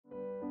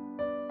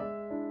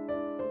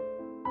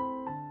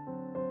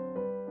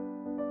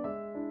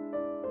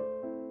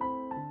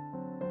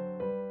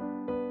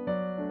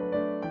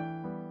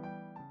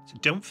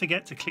Don't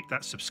forget to click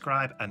that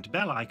subscribe and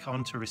bell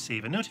icon to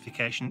receive a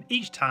notification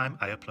each time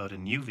I upload a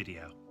new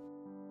video.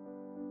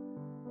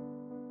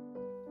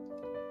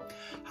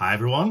 Hi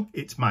everyone,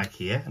 it's Mike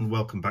here and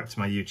welcome back to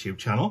my YouTube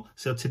channel.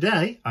 So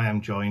today I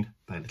am joined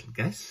by a little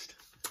guest.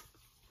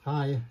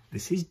 Hi.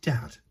 This is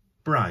Dad,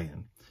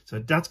 Brian. So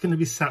Dad's going to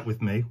be sat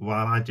with me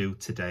while I do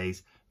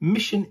today's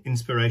mission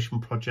inspiration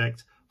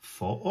project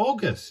for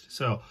August.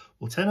 So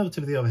we'll turn over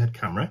to the overhead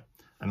camera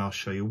and I'll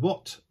show you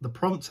what the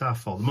prompts are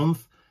for the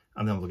month,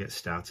 and then we'll get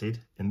started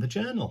in the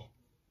journal.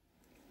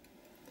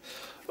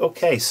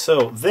 Okay,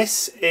 so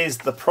this is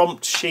the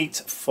prompt sheet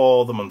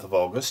for the month of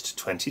August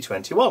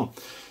 2021.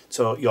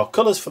 So your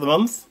colours for the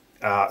month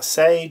are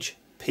sage,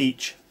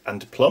 peach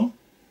and plum.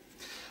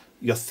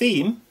 Your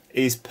theme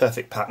is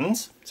perfect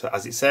patterns. So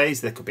as it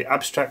says, they could be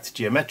abstract,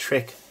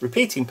 geometric,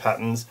 repeating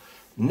patterns,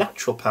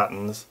 natural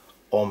patterns,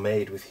 or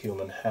made with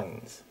human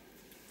hands.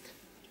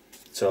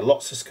 So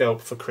lots of scope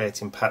for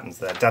creating patterns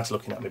there. Dad's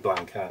looking at me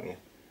blank, aren't you?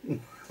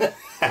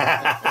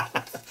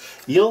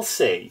 You'll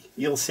see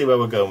where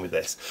we're going with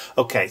this.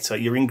 Okay, so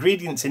your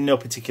ingredients in no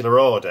particular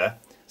order.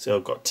 So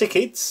I've got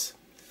tickets,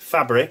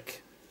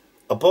 fabric,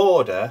 a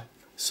border,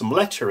 some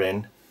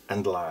lettering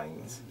and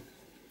lines.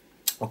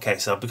 Okay,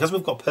 so because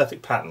we've got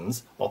perfect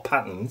patterns or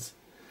patterns,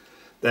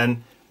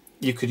 then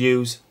you could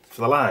use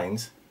for the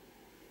lines,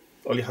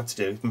 all you have to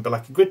do is be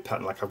like a grid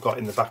pattern like I've got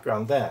in the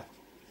background there.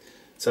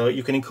 So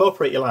you can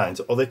incorporate your lines,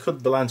 or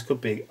the lines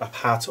could be a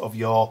part of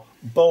your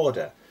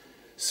border.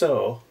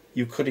 So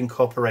you could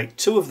incorporate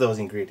two of those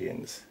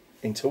ingredients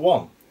into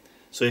one.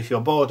 So if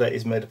your border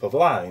is made up of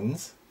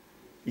lines,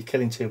 you're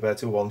killing two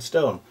birds with one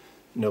stone.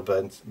 No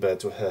birds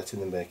were hurt in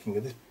the making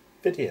of this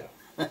video.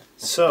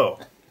 So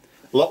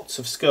lots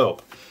of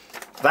scope.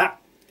 That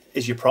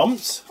is your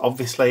prompts.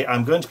 Obviously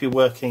I'm going to be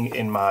working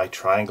in my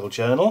triangle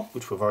journal,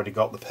 which we've already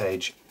got the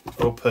page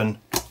open,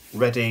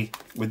 ready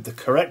with the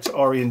correct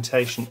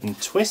orientation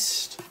and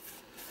twist,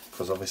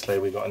 because obviously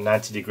we've got a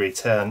 90-degree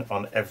turn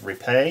on every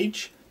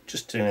page,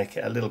 just to make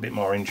it a little bit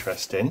more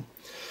interesting.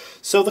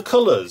 So the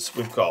colours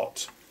we've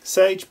got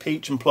sage,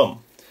 peach and plum.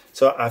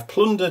 So I've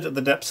plundered at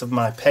the depths of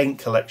my paint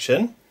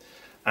collection,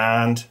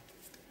 and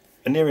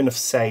a near enough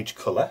sage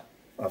colour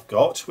I've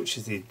got, which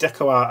is the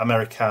Deco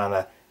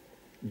Americana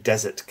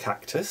Desert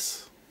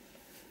Cactus,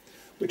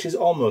 which is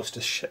almost a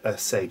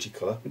sagey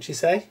colour, would you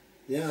say?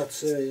 Yeah, I'd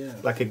say, yeah.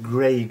 Like a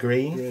grey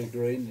green. Grey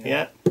green,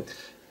 yeah. Yeah.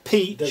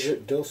 Peach.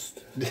 Desert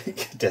dust.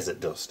 Desert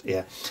dust,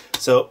 yeah.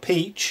 So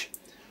peach,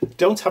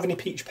 don't have any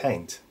peach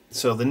paint.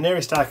 So the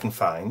nearest I can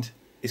find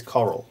is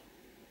coral.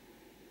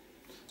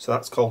 So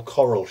that's called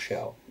coral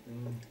shell.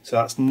 So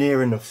that's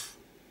near enough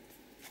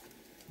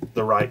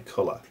the right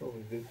colour.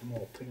 Probably a bit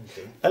more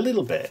pinky. A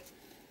little bit.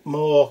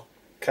 More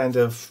kind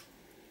of,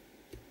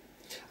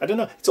 I don't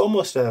know, it's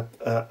almost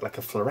like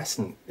a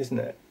fluorescent, isn't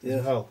it?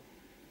 Yeah. Well,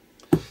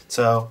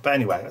 so, but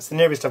anyway, that's the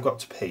nearest I've got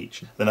to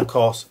peach. Then of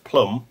course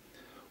plum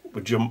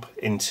would jump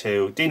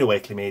into Dina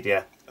Wakley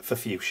Media for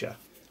fuchsia,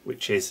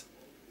 which is,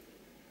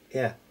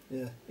 yeah,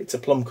 it's a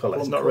plum colour.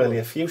 It's not really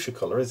a fuchsia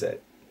colour, is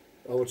it?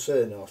 I would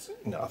say not.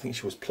 No, I think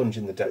she was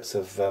plunging the depths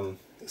of,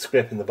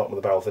 scraping the bottom of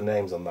the barrel for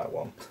names on that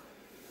one.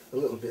 A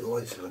little bit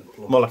lighter than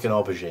plum. More like an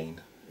aubergine.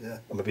 Yeah.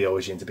 Or maybe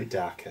aubergine's a bit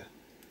darker.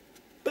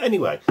 But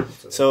anyway,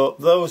 so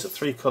those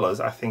three colours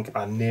I think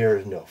are near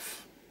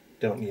enough,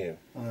 don't you?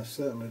 I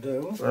certainly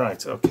do.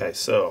 Right, okay,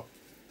 so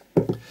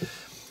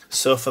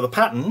for the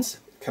patterns,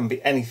 can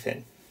be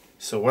anything.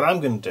 So what I'm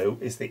going to do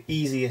is the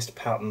easiest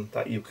pattern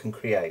that you can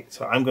create.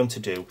 So I'm going to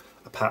do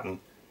a pattern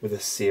with a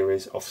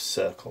series of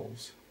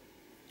circles.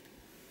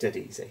 Dead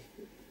easy.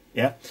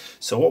 Yeah?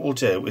 So what we'll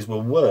do is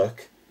we'll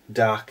work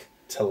dark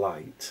to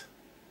light.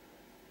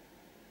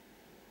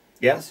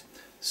 Yes?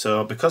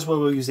 So because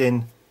we're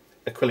using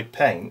acrylic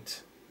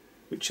paint,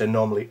 which are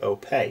normally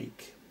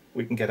opaque,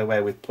 we can get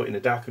away with putting a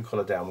darker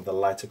colour down with a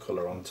lighter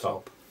colour on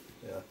top.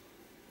 Yeah.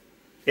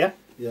 Yeah?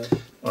 Yeah.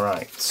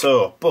 Alright,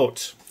 so,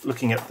 but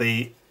looking at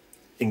the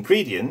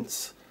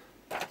ingredients,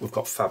 we've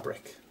got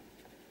fabric.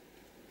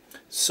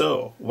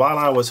 So, while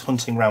I was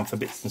hunting around for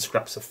bits and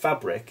scraps of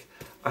fabric,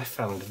 I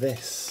found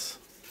this.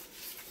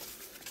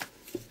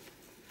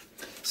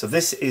 So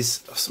this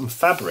is some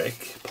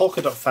fabric,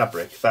 polka dot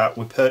fabric, that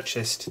we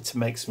purchased to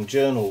make some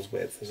journals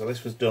with. So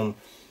this was done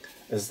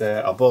as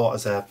I bought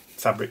as a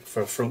fabric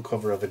for a front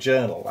cover of a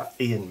journal that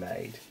Ian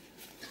made.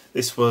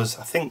 This was,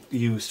 I think,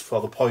 used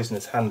for the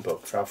Poisoner's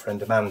Handbook for our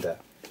friend Amanda.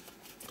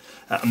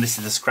 And this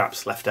is the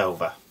scraps left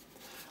over.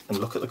 And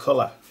look at the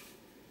colour.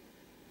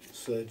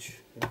 Sage.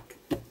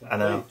 I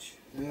know.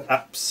 Yeah.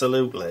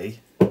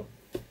 Absolutely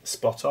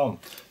spot on.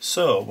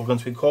 So we're going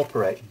to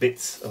incorporate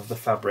bits of the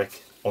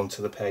fabric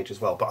onto the page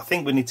as well, but I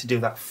think we need to do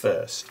that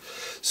first.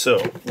 So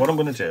what I'm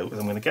going to do is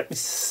I'm going to get my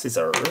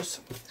scissors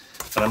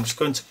and I'm just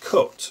going to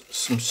cut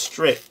some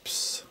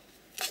strips,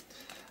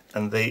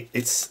 and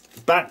it's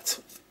backed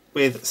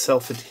with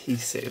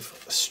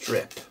self-adhesive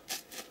strip,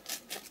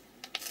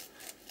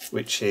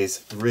 which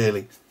is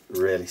really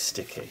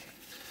sticky.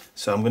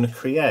 So I'm going to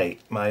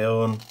create my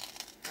own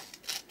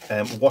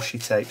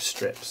washi tape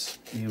strips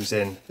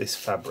using this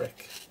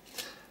fabric.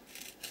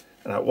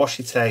 And that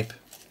washi tape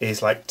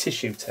is like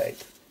tissue tape.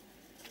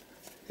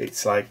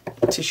 It's like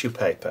tissue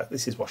paper.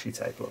 This is washi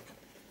tape, look.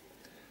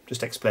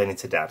 Just explaining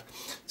to Dad.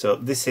 So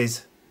this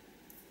is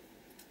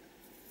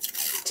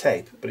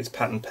tape, but it's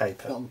pattern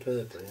paper. Pattern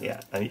paper, yeah.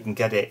 Yeah, and you can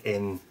get it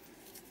in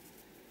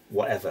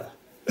whatever.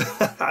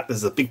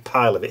 There's a big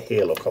pile of it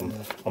here, look,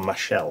 on my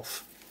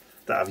shelf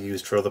that I've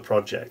used for other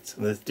projects.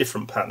 And there's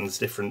different patterns,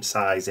 different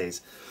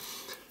sizes.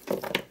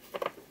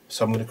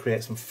 So I'm going to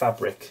create some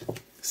fabric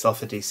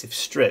self-adhesive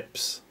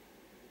strips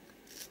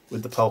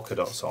with the polka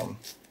dots on,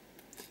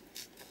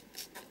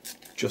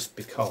 just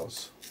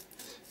because.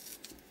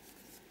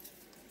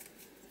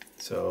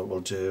 So we'll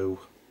do,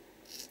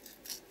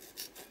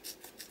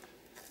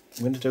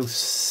 I'm going to do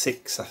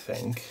 6, I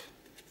think.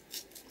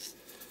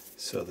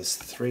 So there's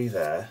 3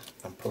 there.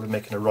 I'm probably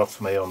making a rod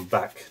for my own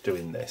back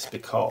doing this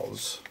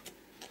because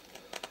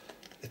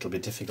it'll be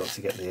difficult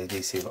to get the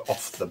adhesive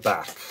off the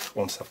back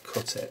once I've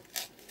cut it.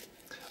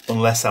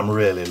 Unless I'm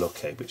really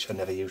lucky, which I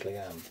never usually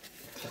am.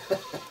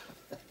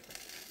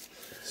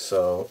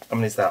 So, how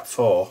many is that?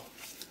 4.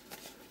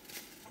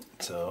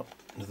 So,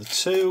 another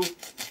 2.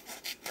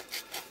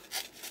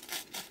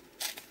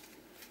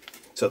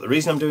 So the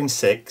reason I'm doing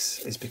 6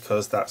 is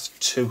because that's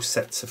 2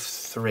 sets of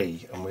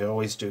 3, and we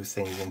always do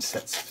things in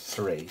sets of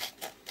 3.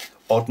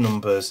 Odd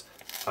numbers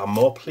are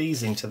more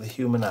pleasing to the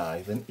human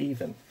eye than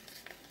even.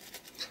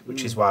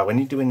 Which is why when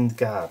you're doing the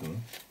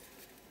garden,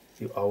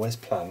 you always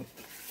plant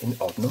in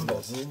odd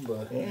numbers.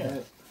 Yeah.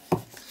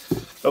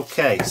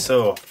 Okay,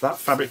 so that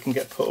fabric can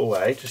get put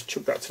away. Just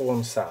chuck that to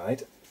one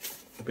side.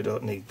 We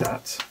don't need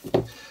that.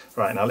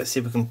 Right, now let's see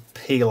if we can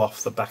peel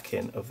off the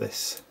backing of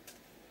this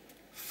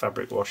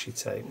fabric washi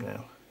tape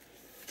now.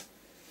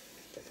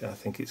 I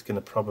think it's going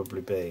to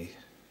probably be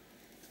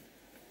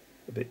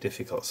a bit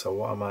difficult, so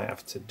what I might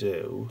have to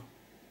do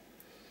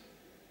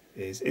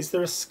is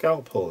there a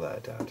scalpel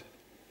there, Dad?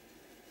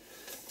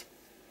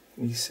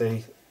 You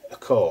see a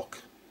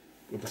cork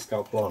with a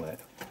scalpel on it?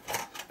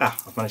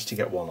 Ah, I've managed to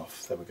get one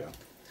off, there we go.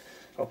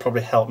 That'll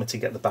probably help me to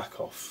get the back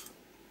off.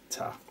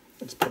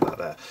 Let's put that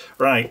there.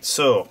 Right,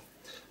 so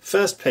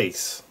first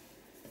piece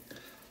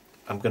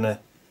I'm going to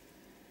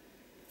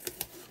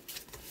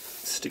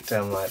stick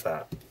down like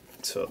that.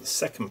 So the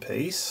second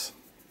piece,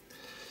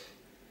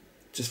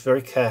 just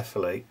very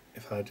carefully,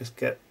 if I just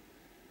get,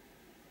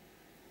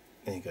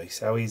 there you go, you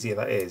see how easy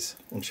that is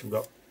once you've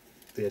got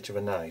the edge of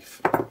a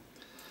knife.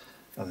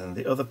 And then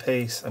the other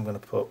piece I'm going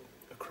to put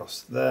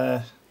across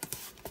there.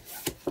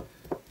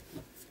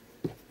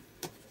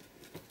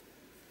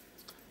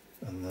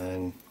 And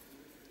then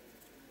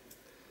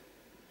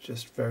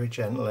just very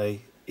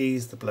gently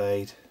ease the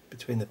blade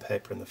between the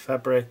paper and the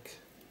fabric,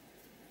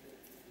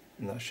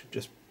 and that should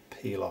just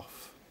peel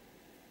off.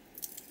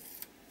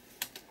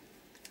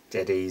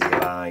 Dead easy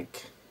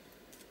like.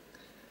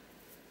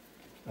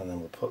 And then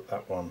we'll put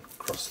that one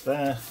across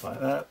there like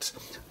that.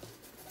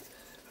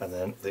 And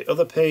then the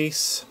other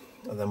piece,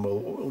 and then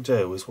what we'll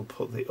do is we'll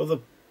put the other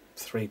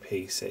 3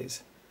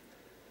 pieces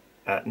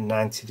at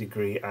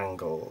 90-degree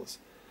angles.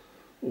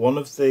 One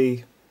of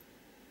the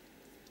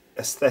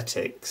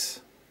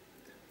aesthetics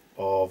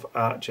of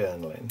art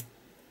journaling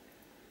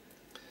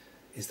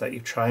is that you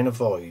try and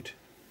avoid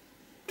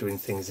doing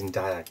things in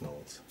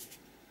diagonals.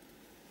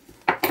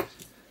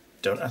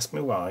 Don't ask me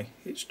why,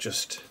 it's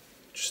just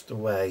the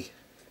way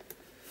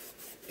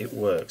it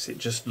works. It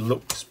just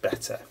looks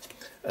better.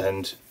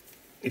 And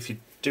if you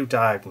do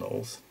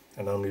diagonals,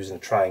 and I'm using a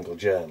triangle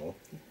journal,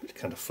 it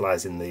kind of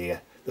flies in the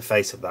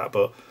face of that,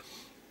 but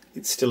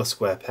it's still a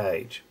square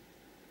page.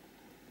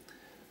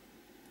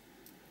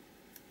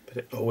 But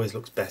it always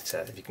looks better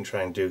if you can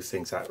try and do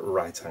things at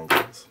right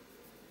angles.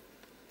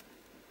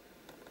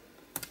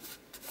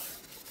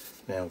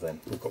 Now then,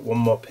 we've got one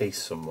more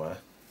piece somewhere,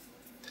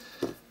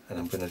 and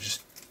I'm going to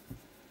just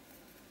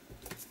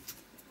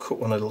cut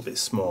one a little bit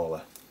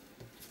smaller.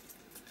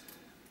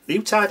 Are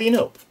you tidying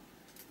up?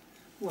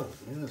 Well,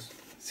 yes.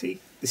 See,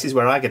 this is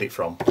where I get it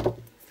from.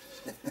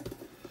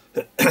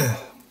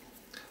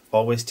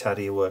 Always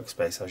tidy your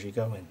workspace as you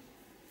go in.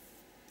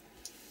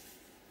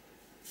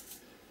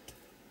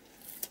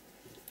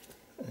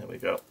 There we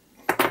go.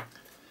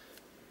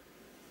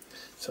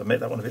 So make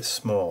that one a bit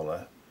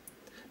smaller.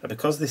 Now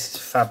because this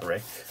is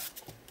fabric,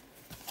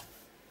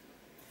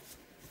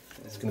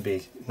 it's going to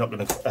be not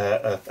going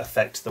to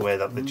affect the way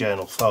that the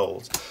journal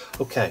folds.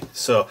 Okay,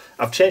 so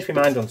I've changed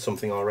my mind on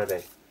something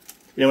already.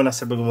 You know when I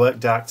said we're going to work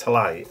dark to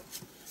light?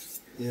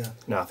 Yeah.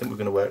 No, I think we're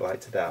going to work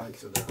light to dark. Light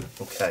to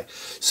dark. Okay,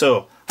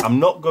 so I'm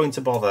not going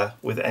to bother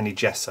with any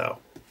gesso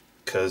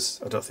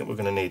because I don't think we're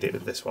going to need it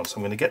with this one. So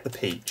I'm going to get the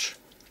peach.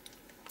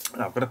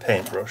 And I've got a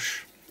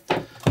paintbrush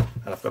and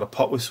I've got a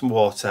pot with some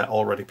water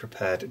already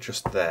prepared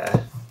just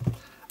there,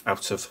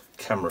 out of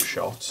camera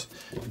shot.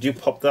 Could you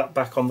pop that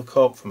back on the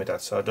cork for me,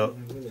 Dad, so I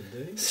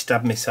don't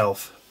stab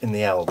myself in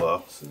the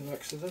elbow? Some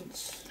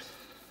accidents.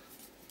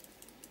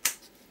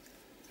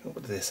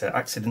 What do they say?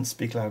 Accidents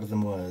speak louder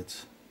than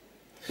words.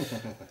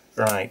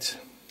 Right,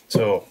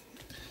 so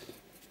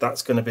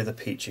that's going to be the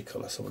peachy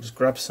colour. So we'll just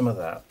grab some of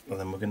that, and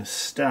then we're going to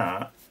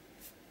start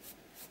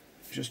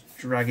just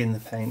dragging the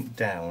paint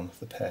down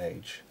the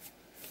page.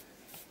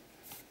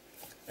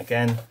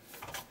 Again,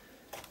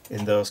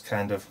 in those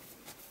kind of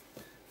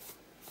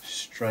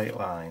straight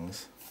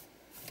lines.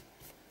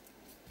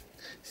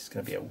 This is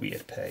going to be a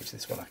weird page,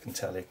 this one, I can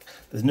tell you.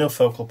 There's no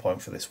focal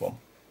point for this one.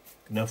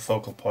 No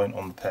focal point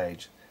on the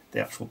page. The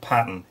actual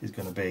pattern is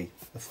going to be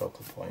the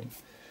focal point.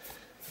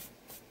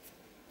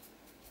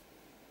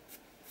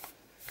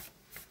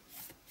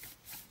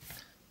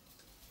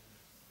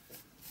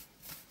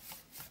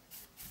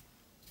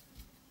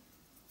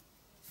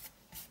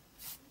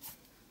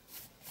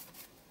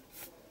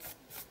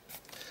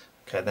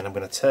 Okay, then I'm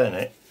going to turn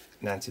it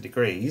 90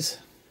 degrees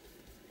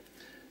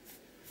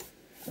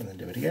and then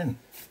do it again.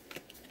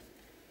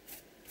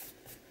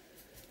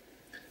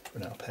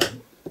 Run out of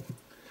paint.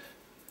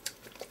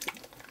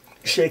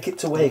 Shake it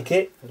to wake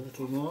it. A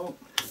little more.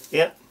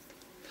 Yep.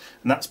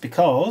 And that's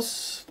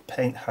because the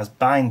paint has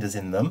binders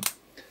in them,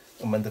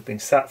 and when they've been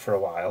sat for a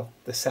while,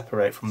 they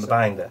separate from the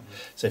binder.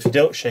 So if you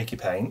don't shake your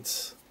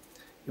paints,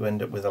 you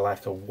end up with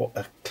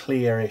a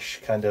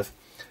clearish kind of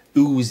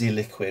oozy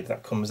liquid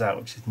that comes out,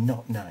 which is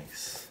not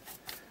nice,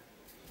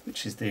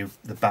 which is the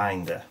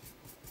binder.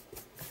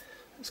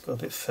 Let's go a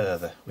bit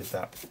further with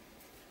that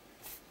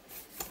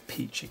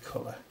peachy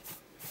colour.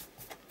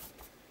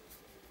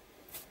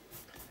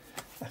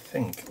 I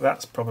think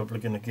that's probably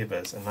going to give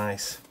us a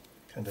nice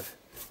kind of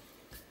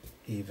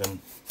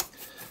even.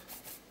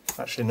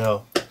 Actually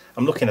no,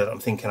 I'm looking at it, I'm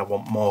thinking I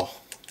want more.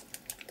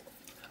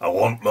 I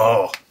want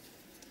more.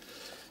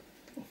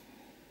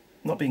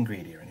 Not being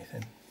greedy or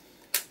anything.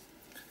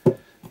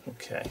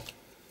 Okay.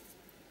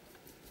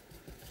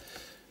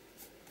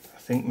 I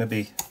think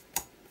maybe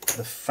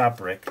the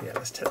fabric, yeah,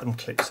 let's take them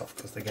clips off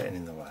because they're getting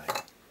in the way.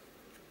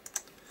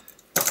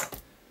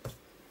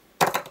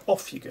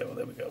 Off you go,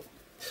 there we go.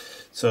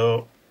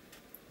 So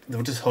they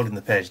were just holding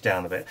the page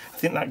down a bit. I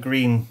think that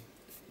green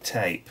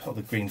tape or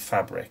the green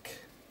fabric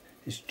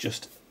is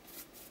just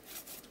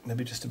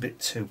maybe just a bit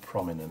too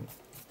prominent.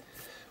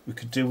 We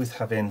could do with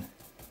having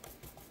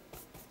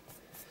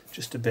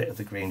just a bit of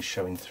the green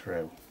showing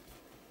through.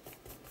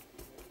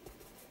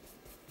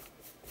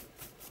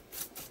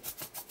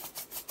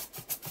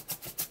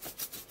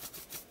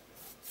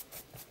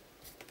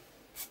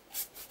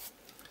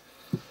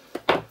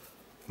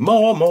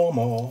 More, more,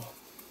 more.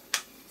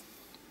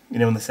 You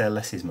know when they say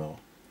less is more?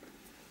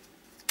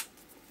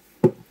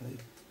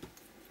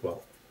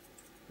 What?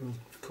 You're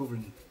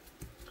covering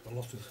a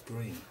lot of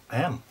green.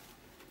 I am.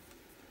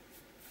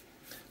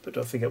 But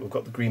don't forget we've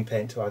got the green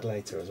paint to add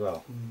later as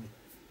well.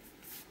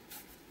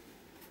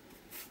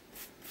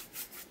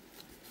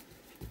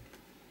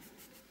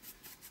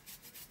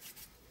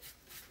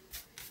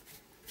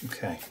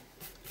 Okay,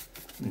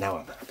 now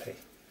I'm happy.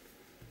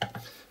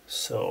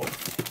 So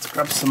let's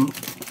grab some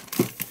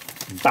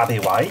babby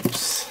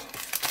wipes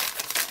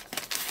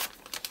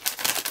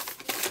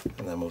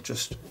and then we'll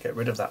just get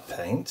rid of that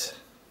paint,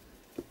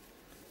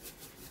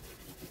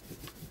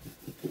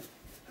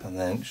 and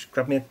then just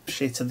grab me a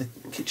sheet of the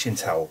kitchen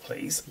towel,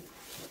 please.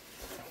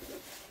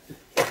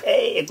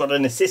 Hey, I've got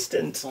an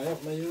assistant. I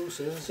have my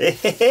uses. Hey,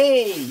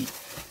 hey,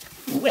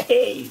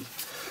 hey.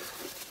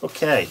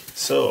 Okay,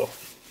 so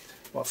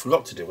what I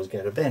forgot to do was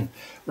get a bin.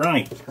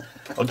 Right,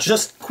 I'll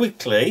just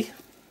quickly,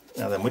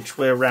 now then, which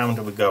way around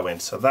are we going?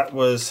 So that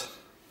was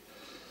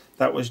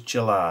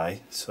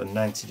July, so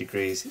 90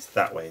 degrees, it's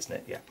that way, isn't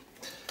it? Yeah.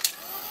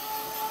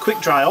 Quick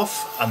dry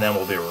off, and then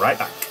we'll be right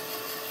back.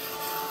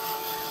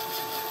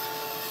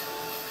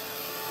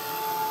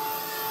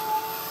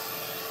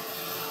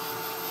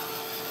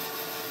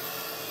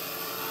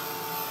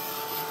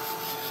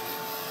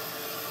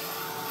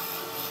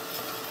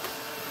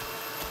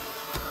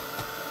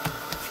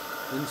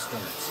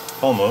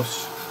 Instant.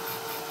 Almost.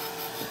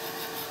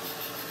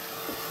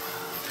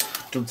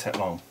 Doesn't take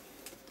long.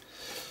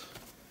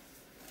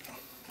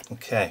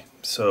 Okay,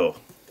 so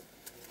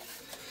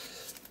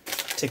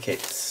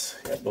tickets.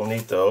 Yep, we'll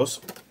need those.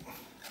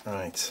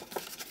 Right.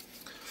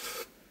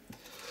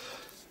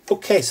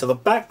 Okay, so the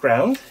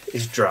background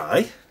is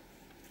dry.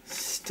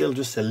 Still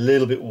just a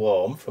little bit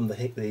warm from the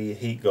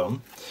heat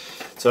gun.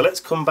 So let's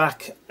come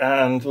back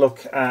and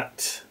look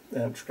at.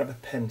 Just grab a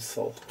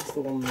pencil. What's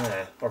the one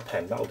there? Or a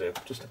pen? That'll do.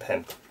 Just a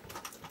pen.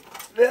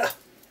 Yeah.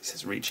 It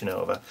says reaching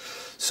over.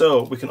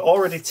 So we can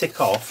already tick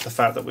off the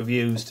fact that we've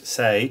used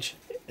sage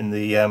in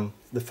the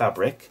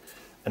fabric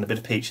and a bit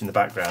of peach in the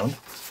background,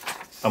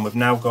 and we've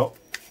now got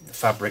the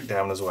fabric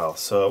down as well.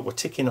 So we're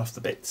ticking off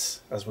the bits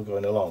as we're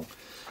going along.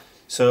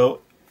 So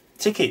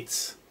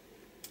tickets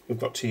we've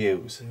got to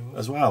use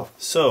as well.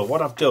 So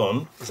what I've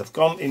done is I've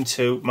gone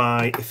into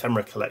my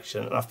ephemera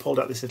collection and I've pulled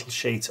out this little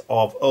sheet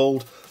of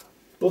old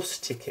bus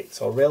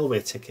tickets or railway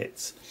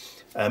tickets.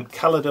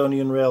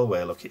 Caledonian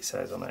Railway, look, it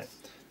says on it.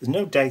 There's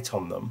no date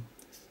on them,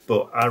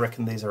 but I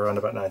reckon these are around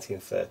about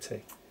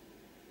 1930.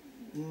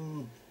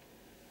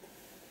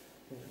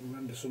 I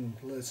remember some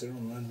later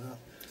on than that.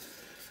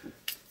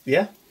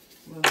 Yeah?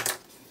 Well,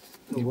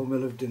 when we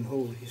lived in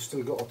Hull, you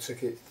still got a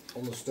ticket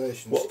on the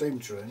station, steam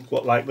train.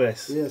 What, like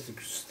this? Yeah, the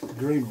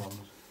green ones.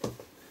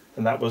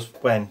 And that was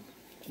when?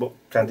 What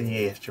kind of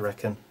year do you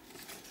reckon?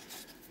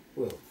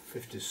 Well,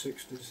 50s,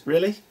 60s.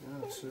 Really?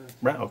 Yeah, it's,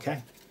 Right,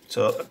 okay.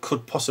 So it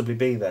could possibly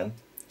be then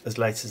as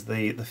late as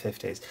the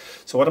 50s.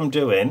 So what I'm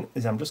doing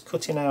is I'm just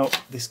cutting out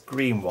this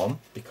green one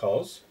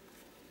because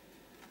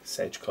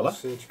sage colour.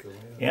 sage colour,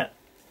 Yeah.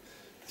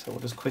 So we'll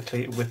just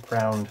quickly whip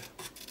round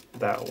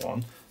that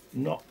one.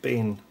 Not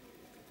being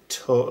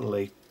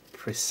totally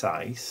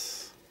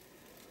precise.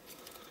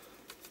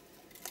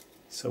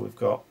 So we've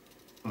got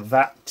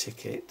that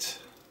ticket.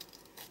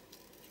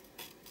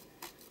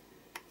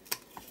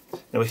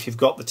 Now if you've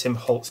got the Tim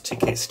Holtz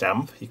ticket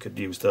stamp, you could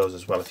use those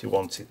as well if you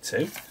wanted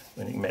to.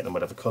 Then you can make them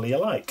whatever colour you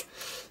like.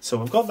 So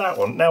we've got that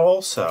one. Now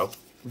also,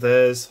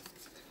 there's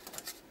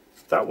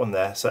that one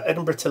there. So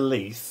Edinburgh to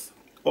Leith,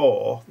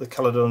 or the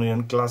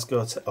Caledonian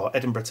Glasgow to, or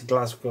Edinburgh to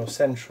Glasgow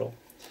Central.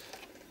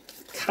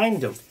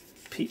 Kind of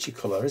peachy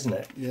colour, isn't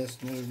it? Yes,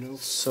 no.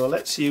 So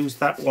let's use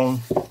that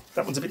one.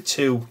 That one's a bit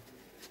too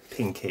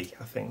pinky,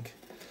 I think.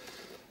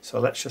 So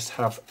let's just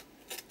have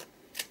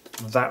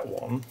that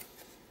one.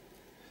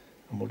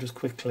 And we'll just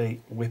quickly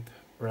whip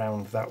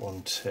around that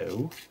one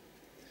too.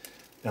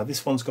 Now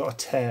this one's got a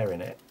tear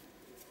in it,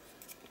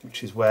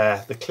 which is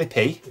where the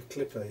clippy,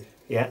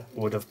 yeah,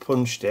 would have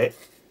punched it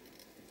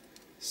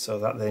so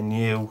that they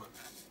knew,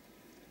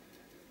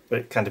 but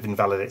it kind of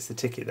invalidates the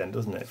ticket then,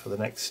 doesn't it, for the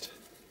next,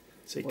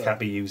 so it can't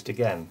be used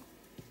again.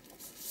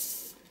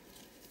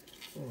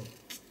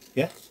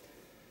 Yeah?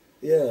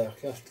 Yeah,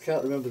 I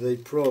can't remember the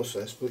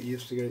process, but you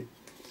used to get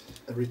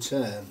a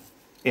return.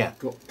 Yeah.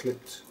 Got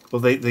clipped. Well,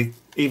 they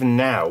even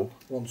now,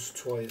 once,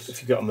 twice. if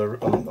you get on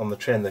the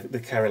train, they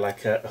carry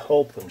like a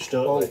hole punch,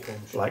 don't they?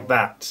 Punch, like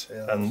that.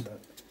 Yeah, and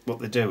what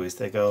they do is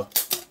they go,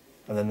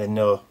 and then they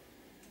know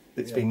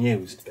it's been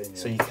used.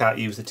 So you can't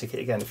use the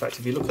ticket again. In fact,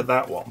 if you look at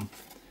that one,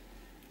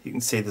 you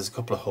can see there's a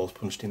couple of holes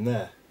punched in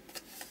there.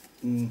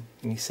 Can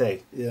you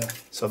see? Yeah.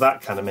 So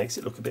that kind of makes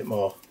it look a bit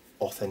more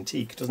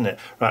authentic, doesn't it?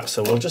 Right,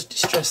 so we'll just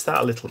distress that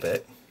a little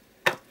bit.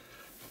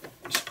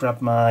 Just grab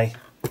my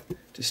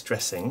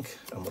distressing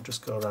and we'll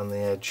just go around the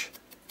edge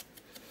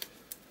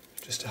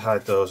just to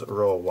hide those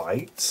raw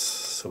whites.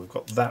 So we've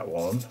got that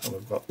one and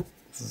we've got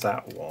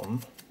that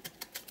one.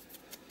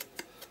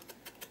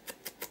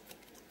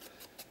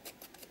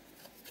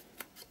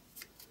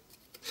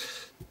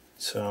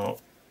 So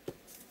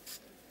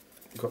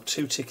we've got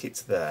two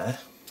tickets there,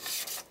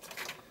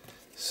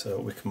 so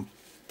we can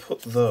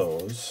put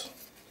those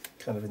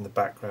kind of in the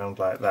background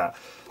like that.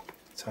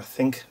 So I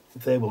think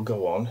they will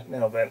go on.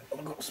 Now then,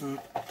 I've got some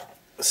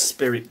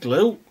spirit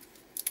glue.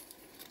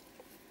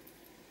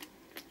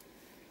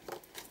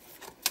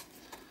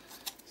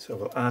 So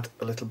we'll add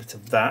a little bit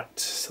of that.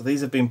 So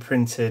these have been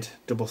printed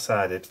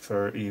double-sided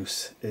for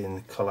use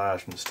in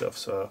collage and stuff,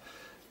 so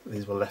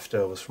these were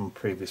leftovers from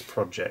previous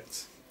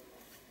projects.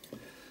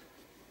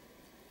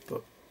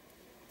 But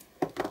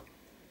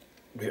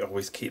we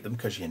always keep them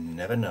because you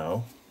never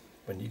know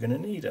when you're going to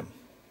need them.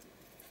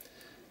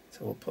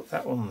 So we'll put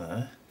that one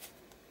there,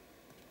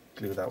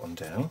 glue that one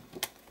down,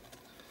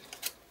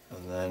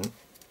 and then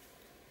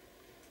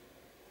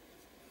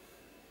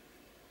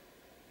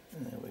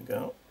there we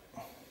go.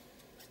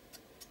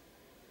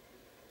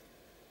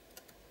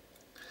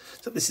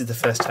 So this is the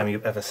first time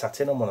you've ever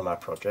sat in on one of my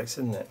projects,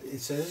 isn't it?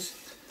 It is.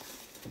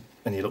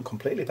 And you look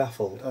completely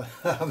baffled.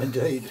 I am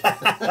indeed.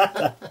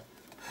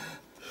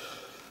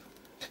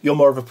 You're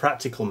more of a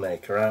practical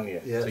maker, aren't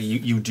you? Yes. So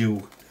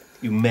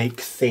you make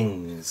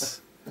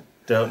things,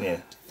 don't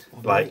you?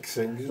 I make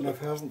things, and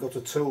if I haven't got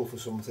a tool for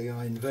something,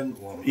 I invent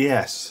one.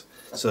 Yes.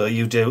 So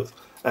you do.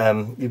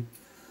 You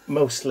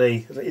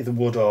mostly either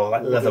wood or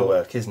like leather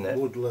work, isn't it?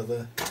 Wood,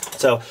 leather.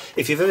 So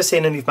if you've ever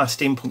seen any of my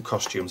steampunk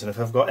costumes, and if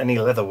I've got any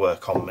leather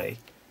work on me,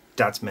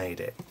 Dad's made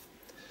it.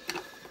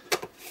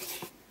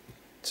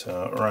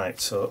 So right,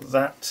 so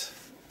that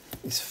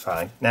is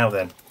fine. Now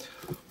then,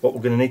 what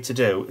we're going to need to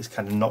do is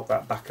kind of knock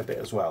that back a bit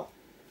as well.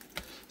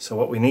 So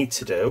what we need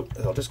to do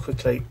is I'll just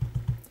quickly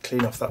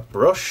clean off that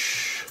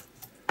brush,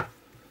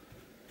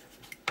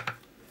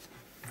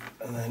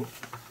 and then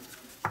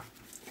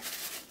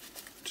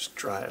just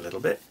dry it a little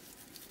bit,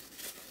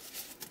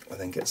 and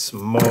then get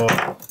some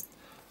more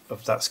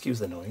of that. Excuse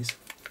the noise.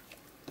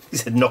 He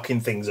said knocking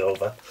things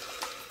over.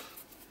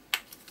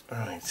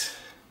 Right.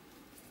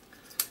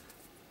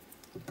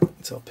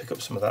 So I'll pick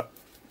up some of that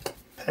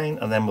paint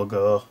and then we'll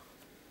go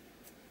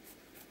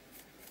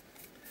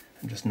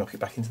and just knock it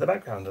back into the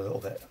background a little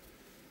bit.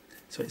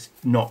 So it's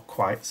not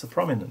quite so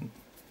prominent.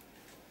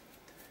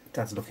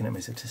 Dad's looking at me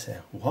as if to say,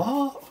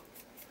 what?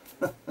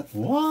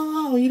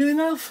 What are you doing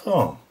that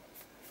for?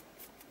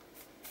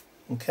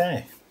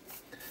 Okay.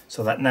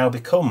 So that now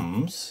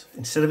becomes,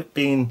 instead of it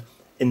being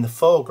in the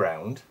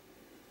foreground,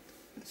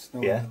 it's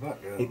now in the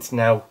background. It's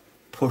now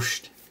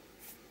pushed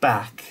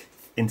back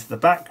into the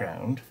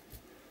background,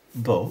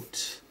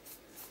 but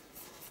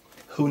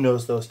who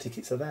knows those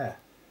tickets are there?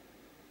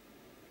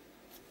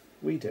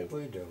 We do.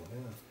 We do,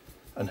 yeah.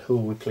 And who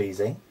are we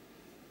pleasing?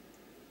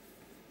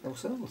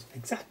 Ourselves.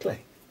 Exactly.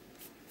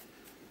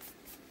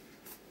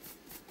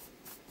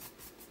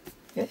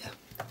 Yeah.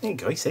 There you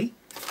go, you see.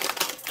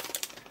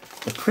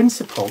 The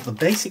principle, the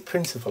basic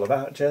principle of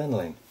art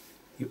journaling,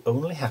 you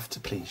only have to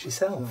please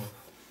yourself.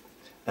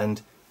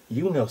 And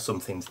you know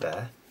something's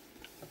there,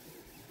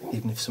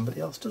 even if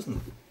somebody else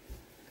doesn't.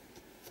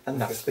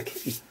 And that's the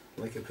key.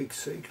 Like a big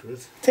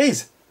secret. It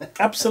is,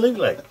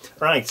 absolutely.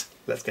 Right,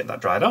 let's get that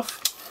dried off.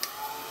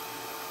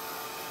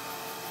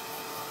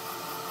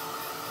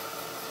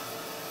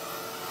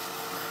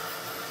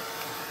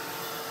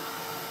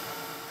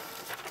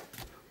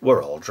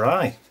 We're all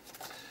dry.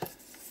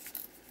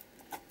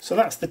 So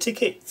that's the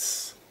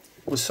tickets.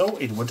 We're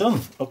sorted, we're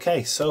done.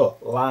 Okay, so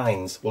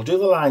lines. We'll do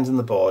the lines in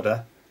the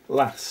border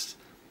last.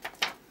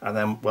 And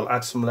then we'll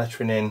add some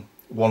lettering in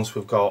once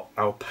we've got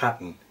our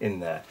pattern in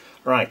there.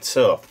 Right,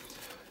 so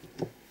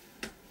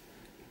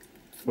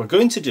we're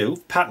going to do,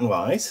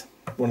 pattern-wise,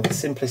 one of the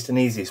simplest and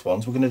easiest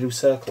ones, we're going to do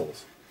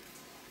circles.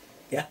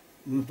 Yeah?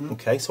 Mm-hmm.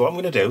 Okay, so what I'm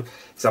going to do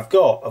is I've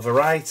got a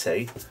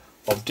variety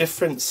of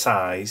different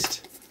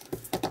sized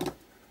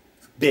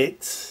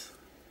bits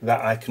that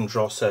I can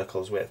draw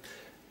circles with.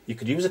 You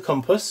could use a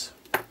compass.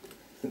 I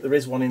think there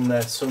is one in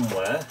there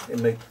somewhere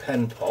in the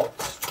pen pot.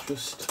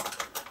 Just,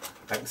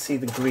 I can see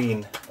the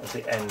green at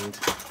the end.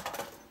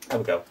 There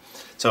we go.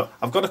 So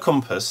I've got a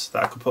compass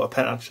that I could put a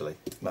pen, actually,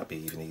 it might be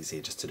even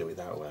easier just to do it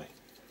that way.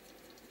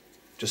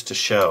 Just to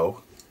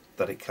show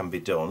that it can be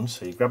done.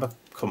 So you grab a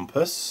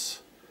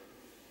compass,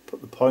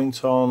 put the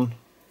point on,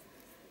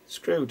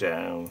 screw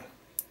down.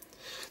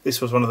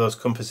 This was one of those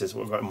compasses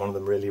we got in one of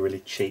them really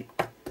cheap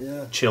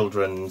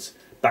children's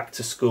back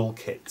to school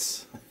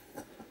kits.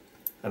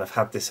 And I've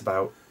had this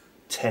about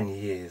 10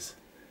 years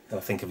and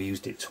I think I've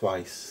used it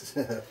twice.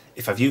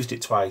 If I've used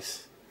it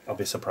twice, I'll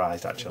be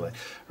surprised actually.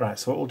 Right,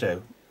 so what we'll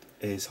do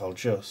is I'll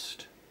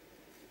just,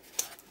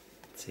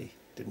 see,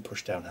 didn't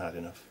push down hard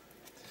enough.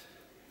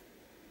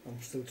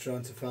 I'm still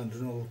trying to find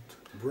an old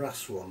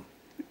brass one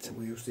that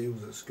we used to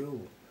use at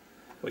school.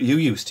 What you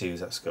used to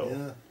use at school?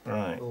 Yeah.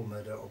 Right. All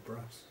made out of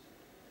brass.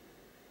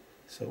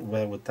 So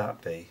where would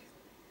that be?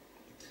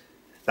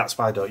 That's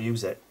why I don't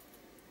use it,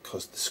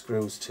 because the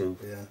screws too.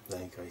 Yeah.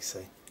 There you go, you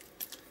see.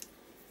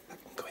 I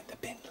can go in the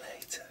bin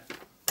later.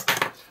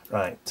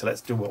 Right, so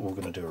let's do what we're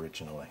going to do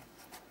originally.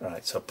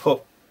 Right, so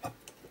put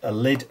a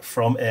lid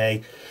from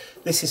a,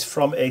 this is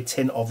from a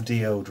tin of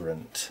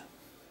deodorant.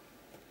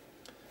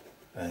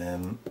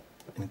 In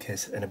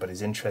case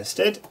anybody's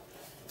interested.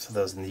 So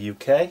those in the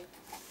UK.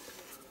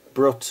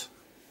 Brut.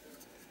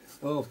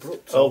 Oh,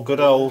 Brut. Oh, good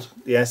old.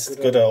 Yes,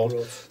 good old.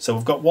 Brut. So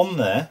we've got one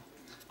there.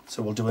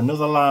 So we'll do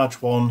another large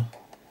one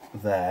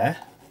there.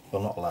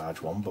 Well, not a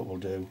large one, but we'll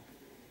do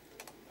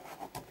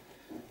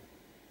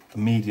a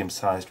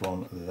medium-sized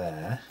one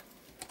there.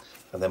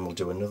 And then we'll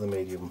do another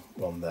medium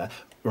one there.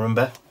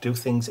 Remember, do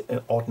things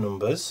in odd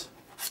numbers.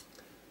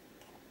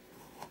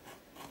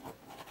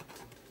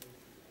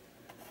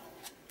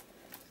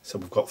 So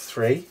we've got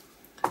 3.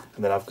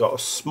 And then I've got a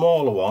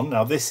smaller one.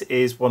 Now this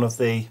is one of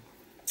the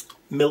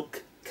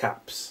milk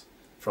caps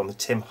from the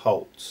Tim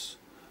Holtz,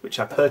 which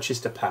I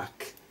purchased a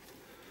pack.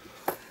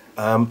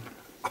 I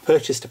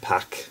purchased a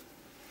pack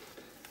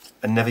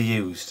and never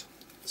used.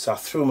 So I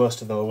threw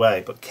most of them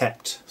away, but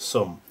kept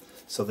some.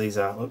 So these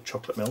are, look,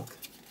 chocolate milk,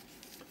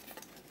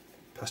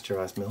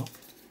 pasteurised milk,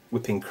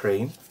 whipping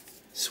cream,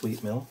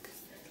 sweet milk,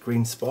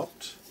 green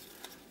spot,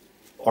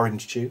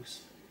 orange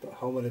juice. But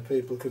how many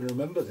people can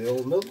remember the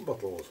old milk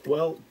bottles?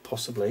 Well,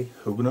 possibly,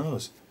 who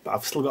knows. But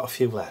I've still got a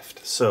few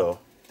left. So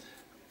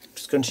I'm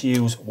just going to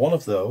use one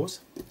of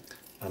those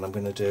and I'm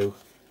going to do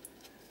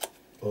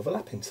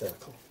overlapping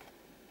circle.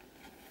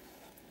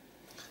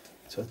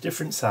 So a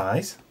different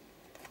size.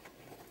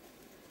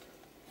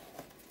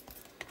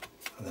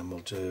 And then we'll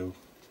do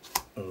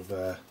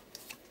over,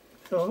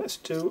 oh, let's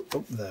do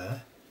up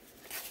there.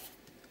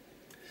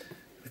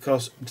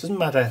 Because it doesn't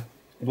matter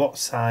what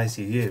size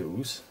you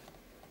use,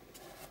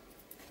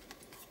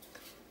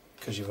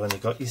 because you've only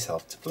got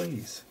yourself to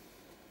please.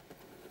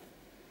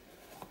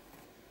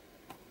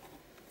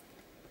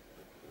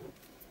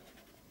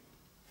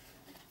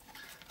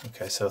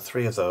 Okay, so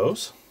 3 of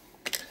those,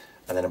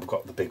 and then I've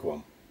got the big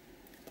one,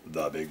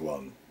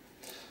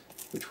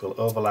 which will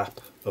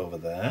overlap over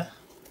there.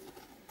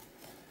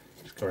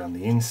 Just go around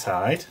the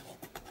inside,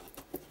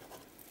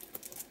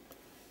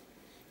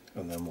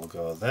 and then we'll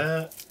go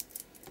there.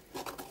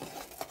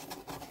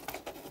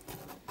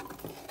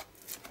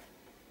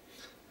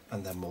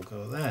 And then we'll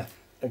go there.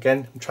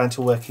 Again, I'm trying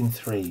to work in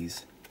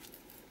 3s.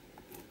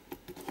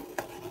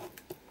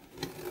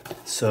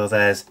 So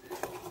there's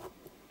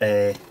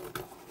a,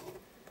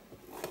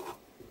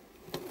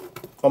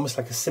 almost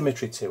like a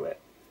symmetry to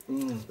it.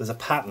 There's a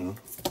pattern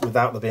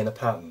without there being a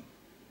pattern.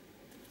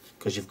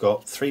 Because you've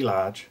got 3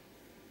 large,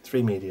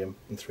 3 medium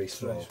and 3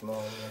 small. 3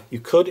 small, yeah.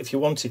 You could, if you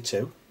wanted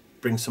to,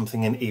 bring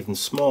something in even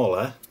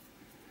smaller,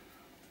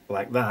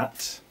 like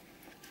that,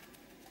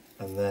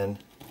 and then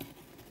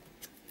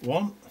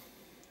 1,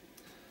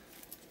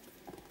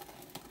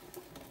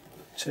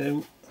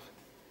 2,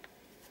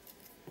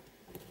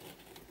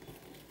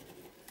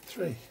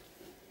 3.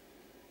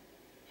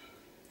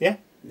 Yeah?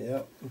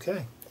 Yeah.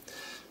 Okay.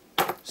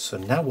 So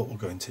now what we're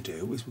going to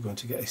do is we're going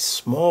to get a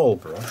small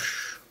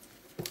brush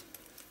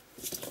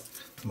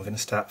And we're going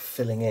to start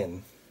filling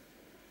in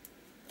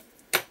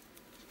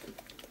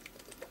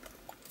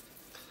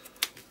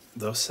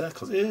those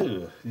circles.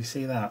 Ew, you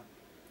see that?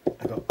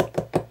 I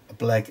got a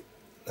bleg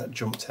that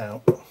jumped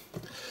out.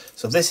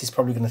 So this is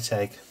probably going to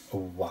take a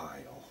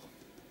while.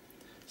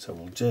 So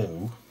we'll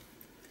do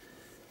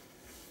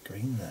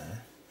green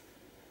there.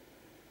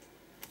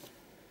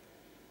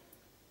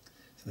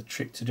 So the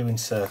trick to doing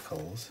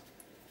circles,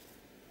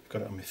 I've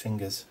got it on my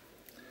fingers.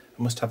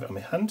 I must have it on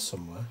my hand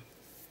somewhere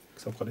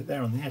because I've got it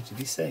there on the edge. Did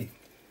you see?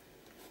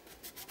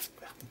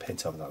 I can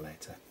paint over that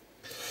later.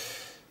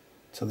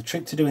 So the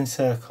trick to doing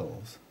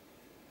circles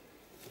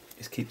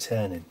is keep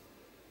turning.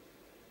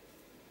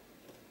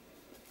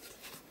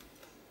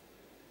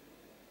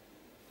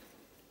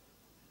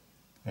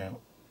 Now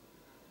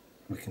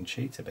we can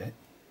cheat a bit.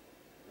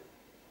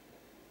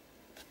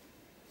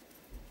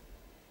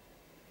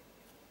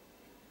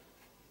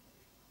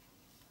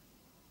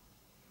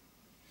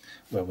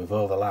 Where we've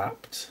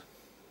overlapped,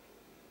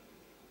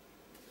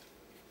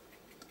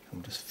 and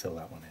we'll just fill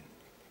that one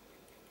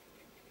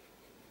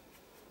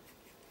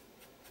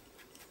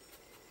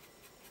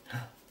in.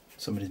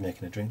 Somebody's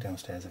making a drink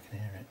downstairs, I can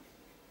hear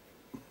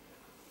it.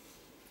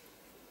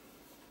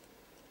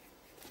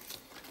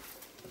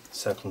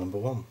 Circle number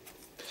 1.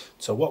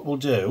 So what we'll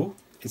do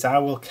is I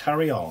will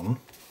carry on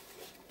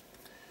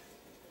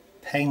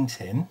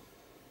painting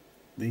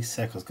these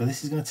circles, because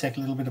this is going to take a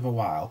little bit of a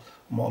while,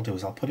 and what I'll do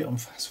is I'll put it on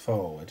fast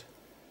forward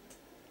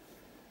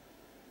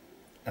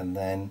and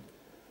then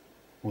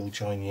we'll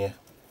join you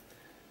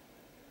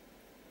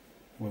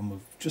when we're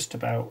just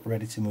about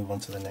ready to move on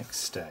to the next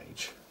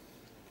stage.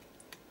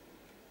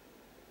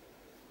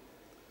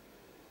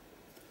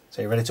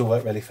 So you're ready to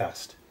work really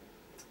fast?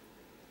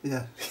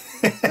 Yeah.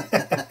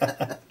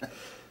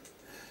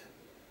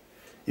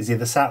 Is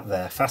either sat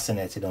there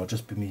fascinated or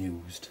just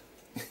bemused?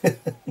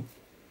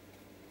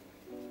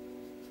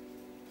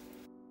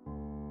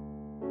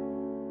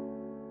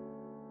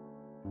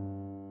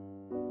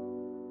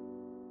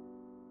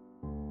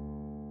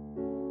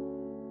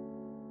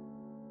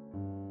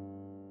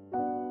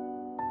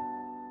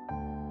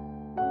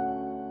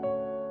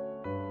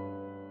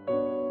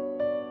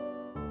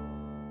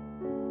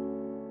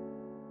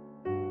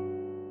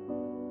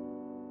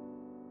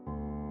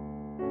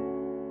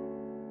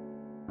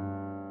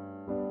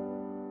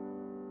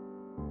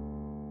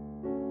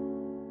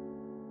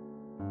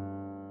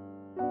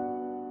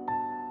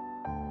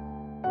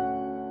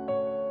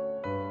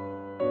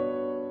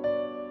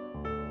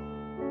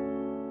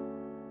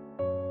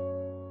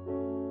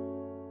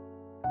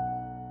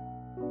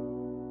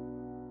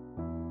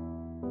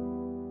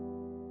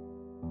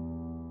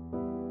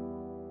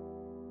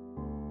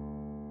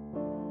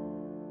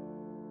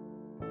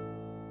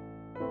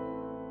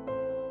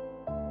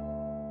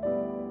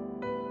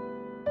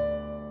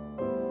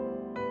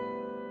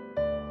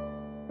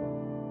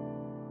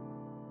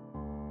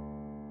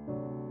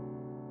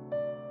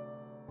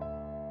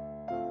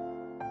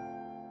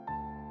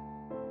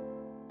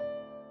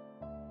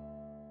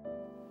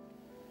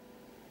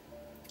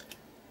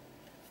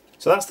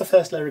 So that's the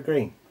first layer of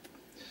green.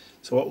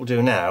 So what we'll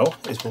do now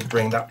is we'll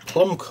bring that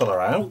plum colour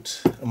out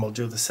and we'll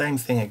do the same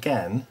thing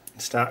again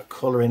and start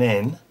colouring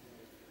in.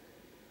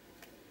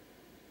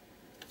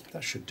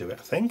 That should do it,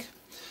 I think.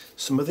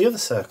 Some of the other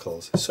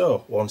circles.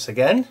 So once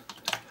again,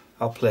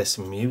 I'll play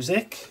some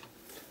music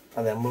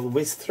and then we'll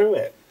whiz through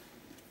it.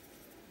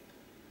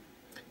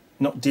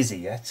 Not dizzy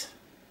yet.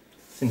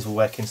 Things are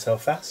working so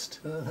fast.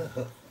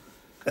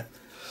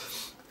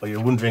 Or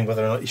you're wondering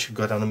whether or not you should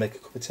go down and make a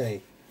cup of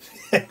tea.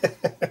 I'm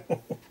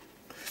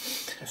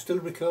still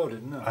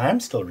recording now. I am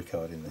still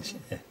recording this,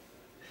 yeah.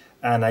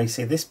 And I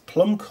see this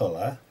plum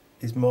colour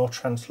is more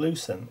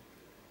translucent.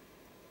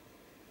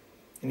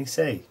 Can you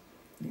see?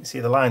 You can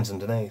see the lines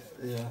underneath.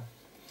 Yeah.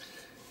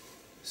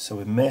 So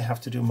we may have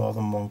to do more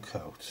than one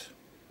coat.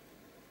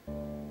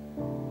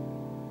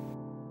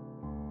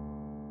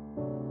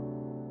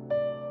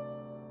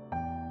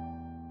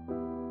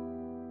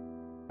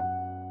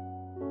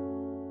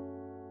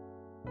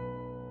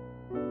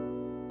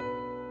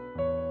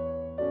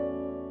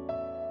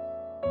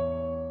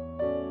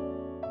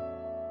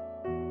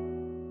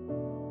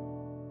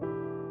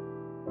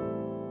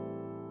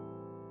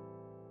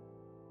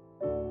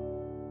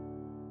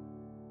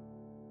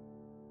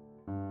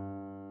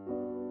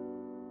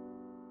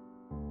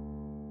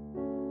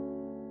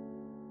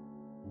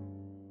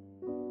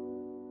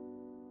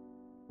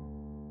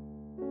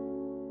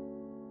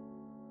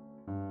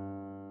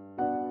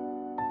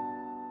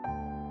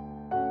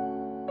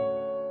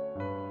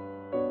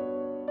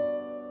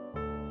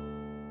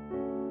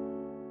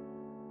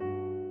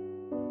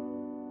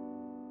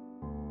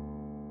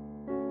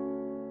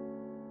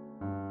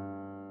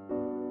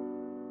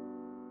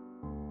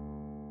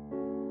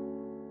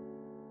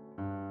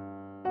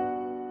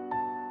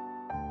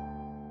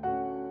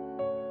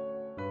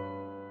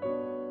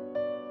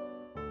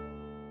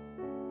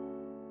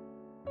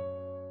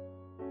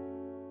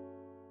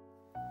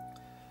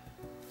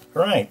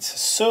 Right,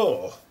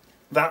 so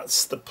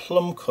that's the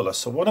plum colour.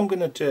 So what I'm going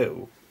to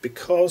do,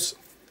 because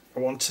I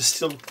want to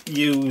still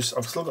use,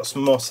 I've still got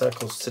some more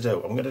circles to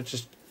do. I'm going to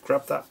just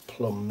grab that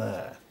plum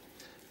there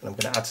and I'm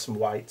going to add some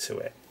white to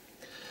it.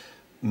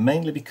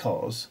 Mainly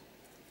because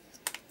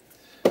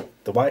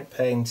the white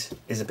paint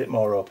is a bit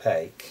more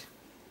opaque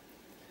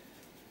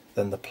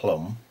than the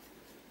plum.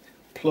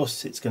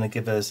 Plus it's going to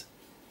give us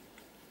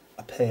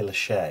a paler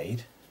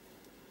shade,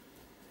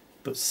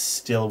 but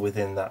still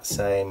within that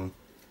same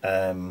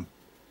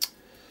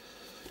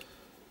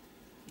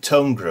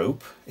tone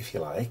group, if you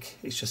like.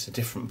 It's just a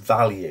different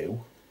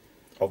value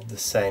of the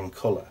same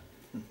colour.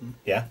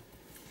 Yeah?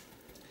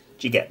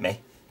 Do you get me?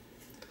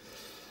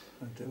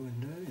 I do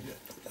indeed.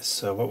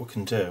 So what we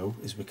can do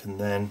is we can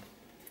then,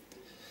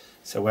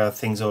 so where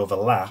things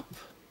overlap,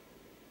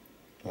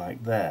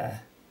 like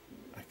there,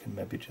 I can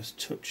maybe just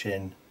touch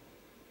in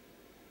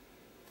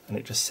and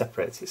it just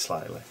separates it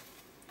slightly.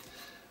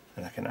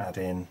 And I can add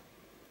in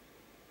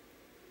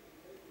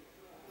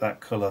that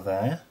colour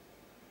there,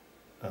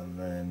 and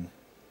then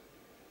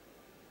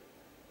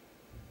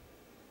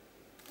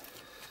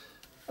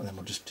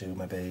we'll just do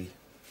maybe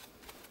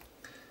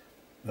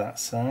that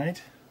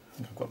side. I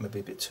think I've got maybe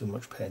a bit too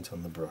much paint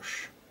on the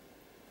brush.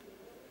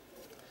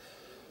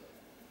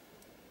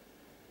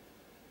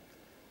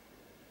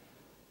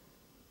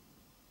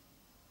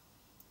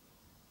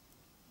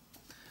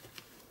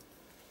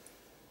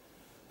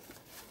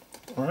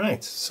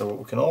 Alright, so what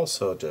we can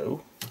also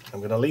do, I'm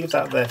going to leave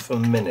that there for a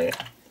minute,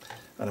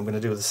 and I'm going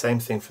to do the same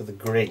thing for the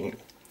green,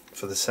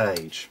 for the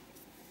sage.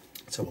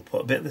 So we'll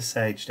put a bit of the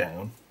sage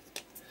down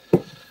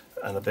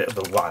and a bit of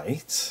the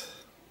white.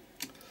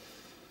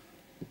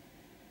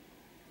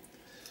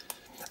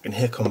 I can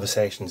hear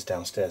conversations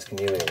downstairs, can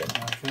you hear them?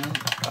 I can.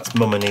 That's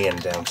Mum and Ian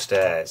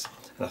downstairs,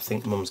 and I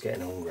think Mum's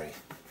getting hungry.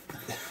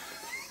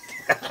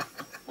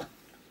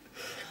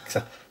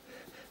 I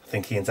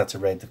think Ian's had to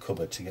raid the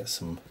cupboard to get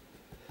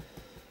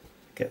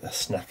the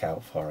snack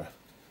out for her.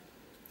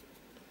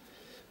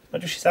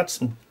 Imagine she's had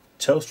some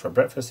toast for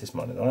breakfast this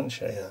morning, hasn't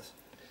she? Yes.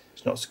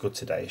 She's not so good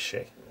today, is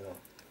she? No.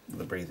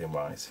 The breathing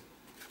wise.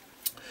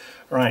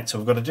 Right, so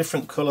we've got a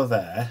different colour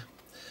there.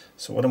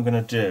 So what I'm going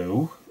to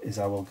do is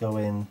I will go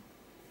in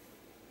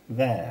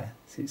there.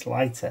 See, it's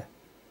lighter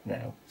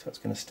now, so it's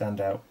going to stand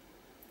out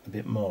a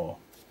bit more.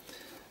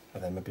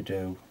 And then maybe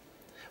do,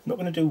 I'm not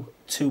going to do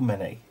too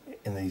many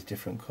in these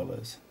different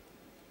colours,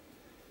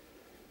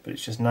 but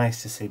it's just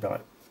nice to see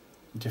like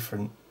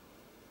different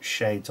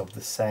shades of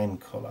the same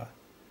colour.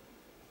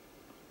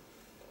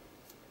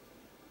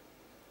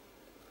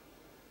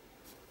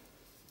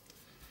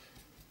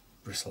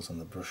 Bristles on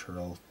the brush are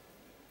all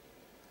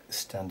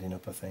standing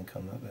up, I think,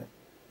 on that bit.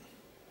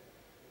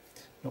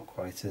 Not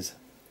quite as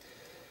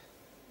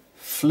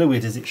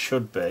fluid as it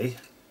should be.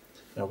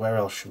 Now where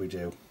else should we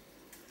do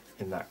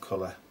in that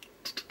colour?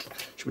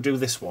 Should we do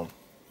this one?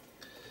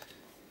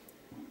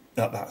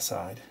 Not that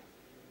side.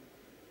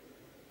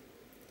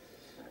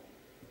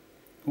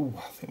 Ooh,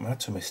 I think my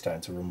tummy's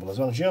starting to rumble as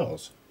well as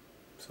yours.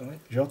 Sorry?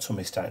 Is your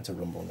tummy starting to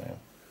rumble now?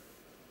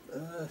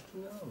 No,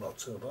 not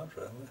too bad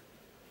really.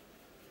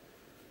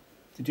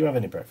 Did you have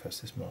any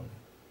breakfast this morning?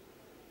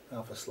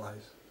 Half a slice.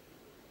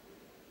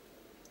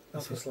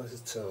 That's Half a it. slice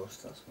of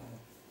toast, that's all.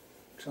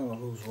 Trying to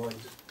lose weight.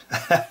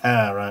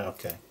 Ah, right,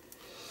 okay.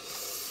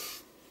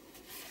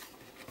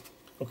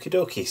 Okie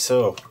dokie,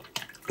 so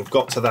we've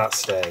got to that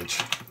stage.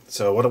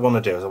 So what I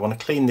want to do is I want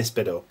to clean this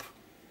bit up.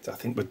 I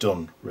think we're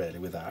done really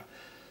with that.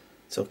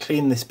 So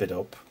clean this bit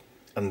up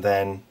and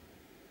then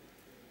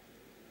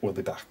we'll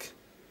be back.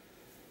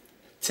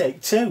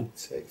 Take two.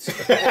 Take two.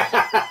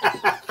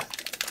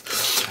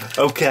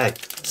 Okay,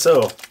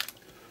 so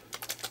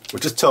we're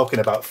just talking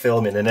about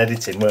filming and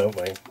editing, weren't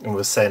we? And we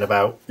were saying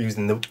about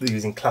using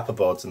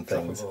clapperboards and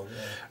things. Clapperboard,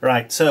 yeah.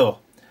 Right, so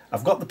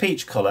I've got the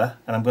peach colour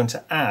and I'm going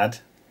to add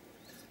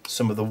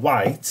some of the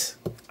white.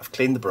 I've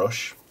cleaned the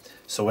brush,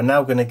 so we're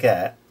now going to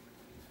get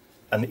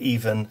an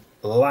even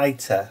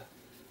lighter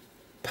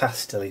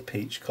pastel-y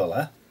peach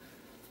colour.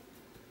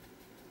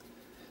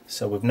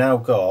 So we've now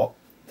got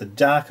the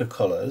darker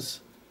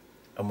colours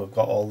and we've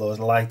got all those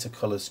lighter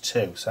colours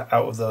too. So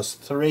out of those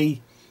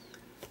three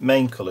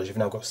main colours, you've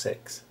now got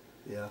 6.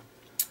 Yeah.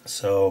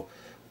 So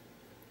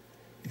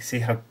you see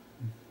how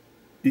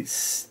it's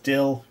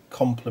still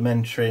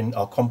complementing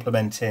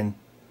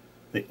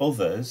the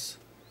others.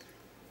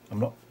 I'm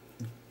not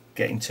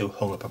getting too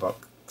hung up about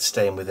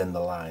staying within the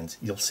lines.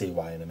 You'll see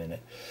why in a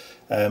minute.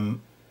 But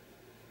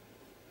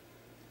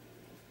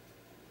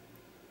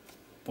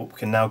we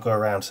can now go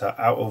around. So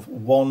out of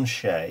one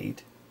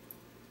shade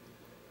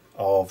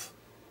of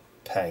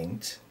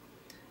paint,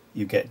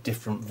 you get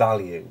different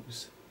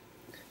values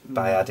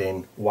by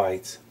adding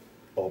white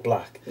or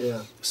black.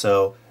 Yeah.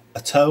 So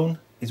a tone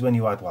is when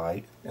you add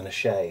white and a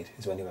shade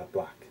is when you add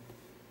black.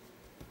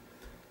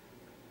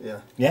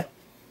 Yeah. Yeah?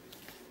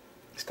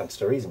 Stands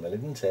to reason really,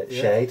 doesn't it?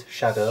 Yeah. Shade,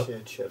 shadow.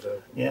 Shade,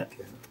 shadow. Yeah.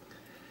 Okay.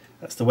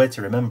 That's the way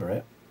to remember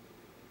it.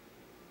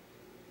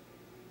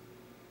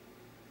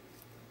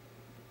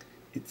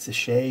 It's a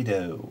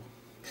shadow.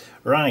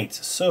 Right,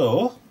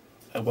 so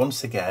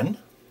once again,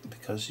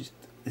 because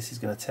this is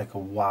going to take a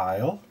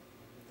while,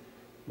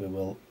 we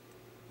will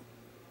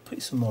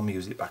put some more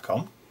music back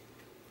on,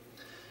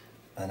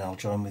 and I'll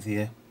join with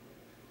you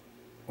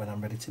when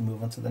I'm ready to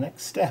move on to the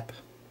next step.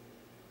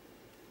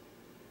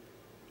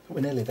 But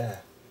we're nearly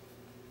there.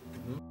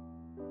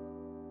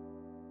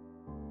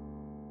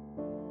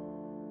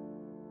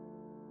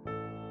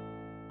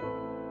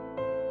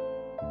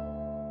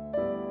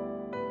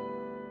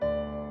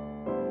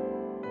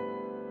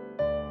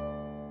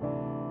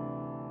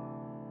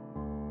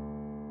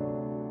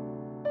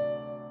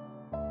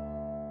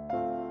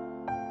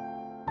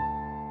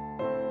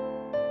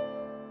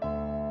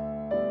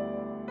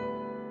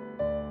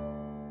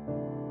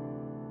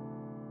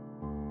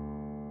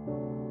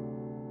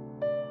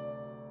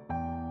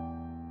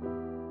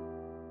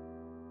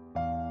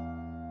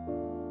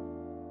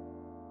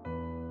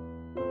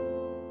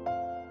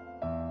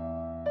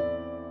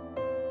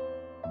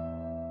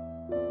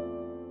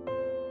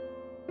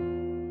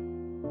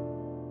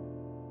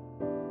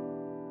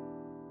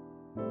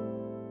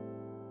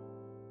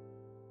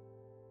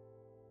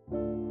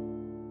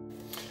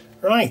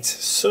 Right,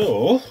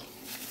 so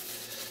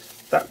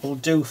that will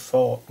do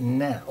for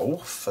now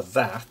for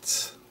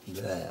that.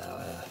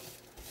 There.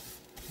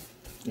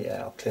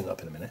 Yeah, I'll clean it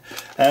up in a minute.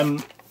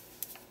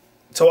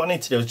 So what I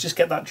need to do is just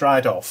get that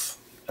dried off,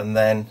 and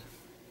then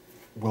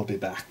we'll be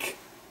back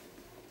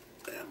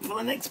for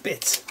the next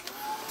bit.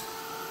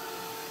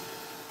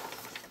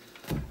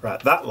 Right,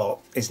 that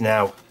lot is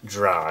now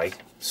dry,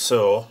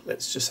 so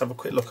let's just have a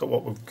quick look at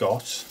what we've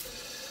got.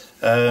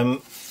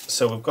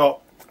 So we've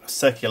got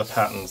circular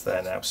patterns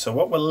there now. So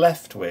what we're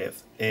left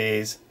with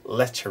is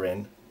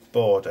lettering,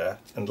 border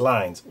and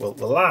lines. Well,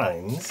 the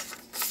lines,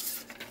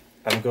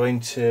 I'm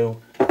going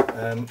to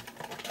put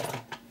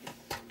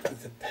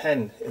the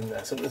pen in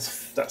there. So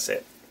that's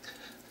it.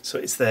 So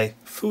it's the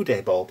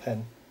Fude ball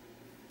pen.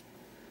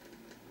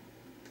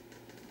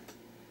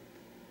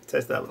 It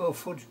says that. Oh,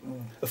 fudge.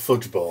 A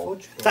fudge ball.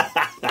 Fudge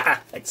ball.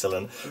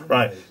 Excellent.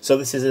 Right, so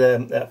this is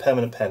a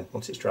permanent pen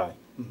once it's dry.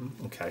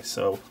 Okay,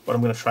 so what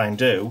I'm going to try and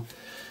do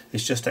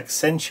is just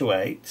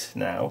accentuate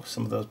now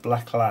some of those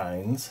black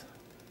lines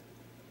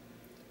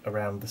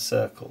around the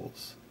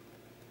circles.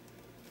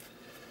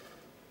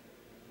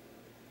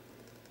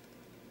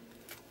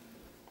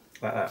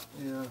 Like that.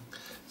 Yeah.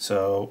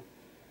 So,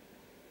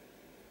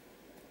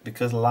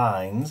 because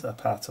lines are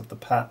part of the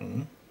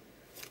pattern,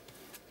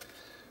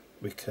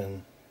 we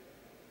can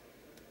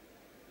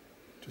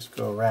just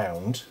go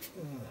around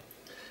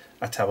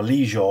at our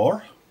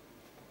leisure.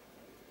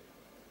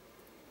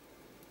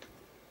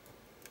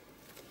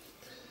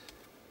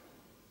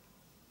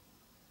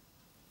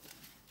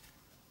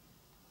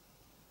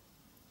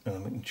 And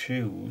then we can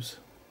choose.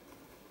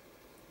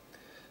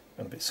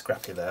 I'm a bit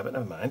scrappy there, but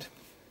never mind.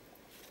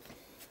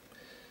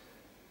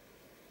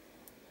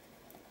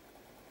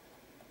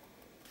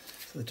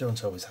 So they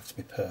don't always have to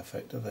be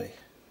perfect, do they?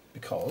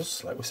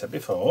 Because, like we said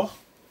before,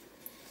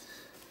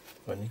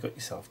 when you've got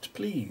yourself to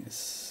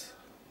please.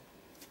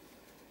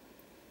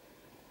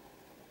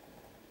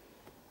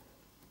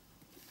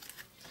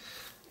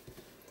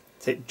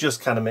 It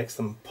just kind of makes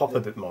them pop a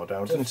bit more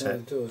down, doesn't it?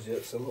 It does, yeah. It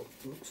looks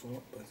a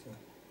lot better.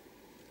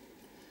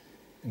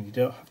 And you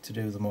don't have to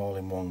do them all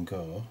in one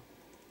go.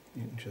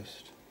 You can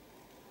just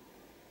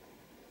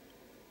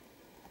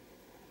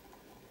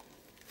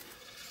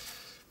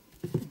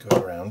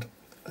go around,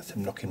 let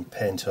them knocking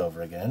paint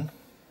over again.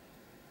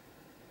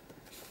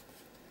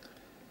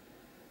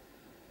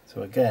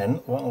 So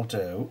again, what I'll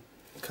do,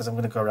 because I'm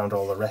going to go around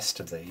all the rest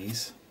of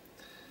these,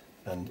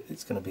 and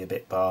it's going to be a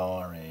bit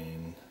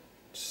boring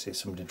to see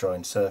somebody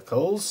drawing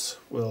circles,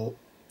 we'll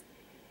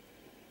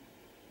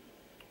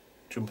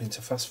jump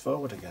into fast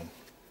forward again.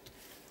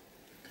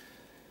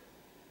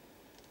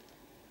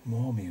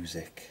 More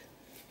music.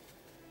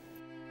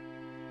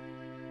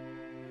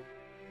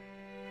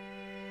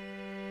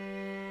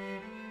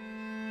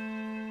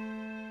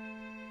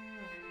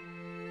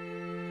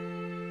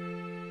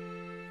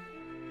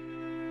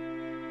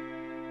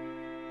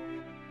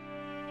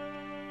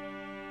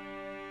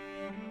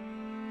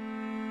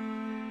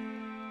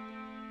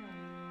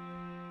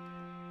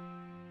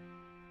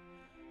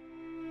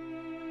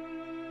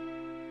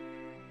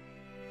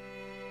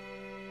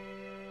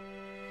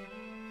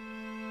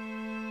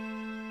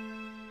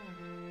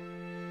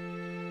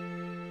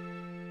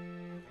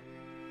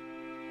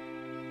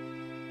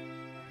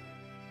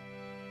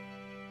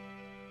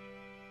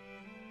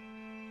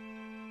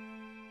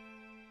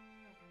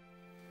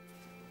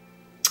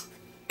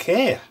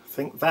 Okay, I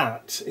think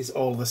that is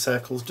all the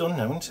circles done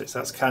now, isn't it? So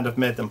that's kind of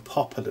made them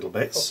pop a little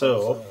bit.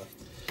 So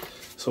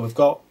we've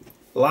got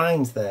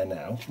lines there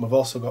now. We've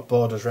also got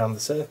borders around the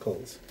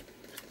circles.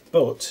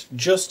 But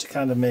just to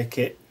kind of make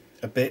it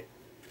a bit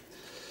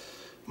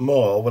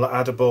more, we'll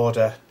add a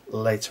border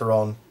later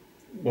on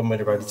when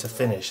we're ready to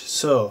finish.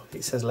 So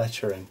it says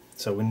lettering,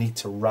 so we need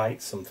to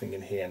write something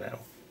in here now.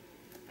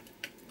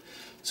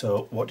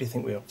 So what do you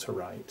think we ought to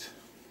write?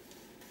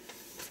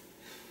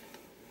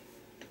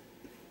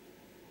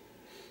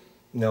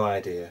 No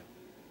idea.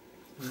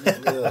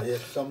 Yeah,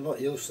 I'm not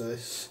used to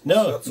this.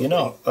 No, you're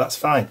not. That's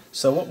fine.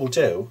 So what we'll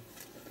do,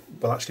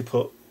 we'll actually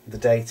put the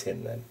date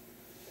in then.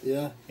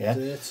 Yeah. Yeah.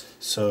 Date.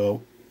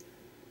 So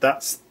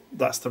that's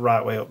the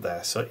right way up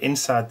there. So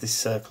inside this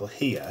circle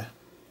here,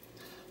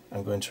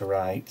 I'm going to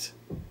write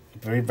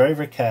very, very,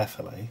 very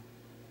carefully.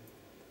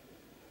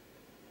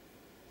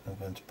 I'm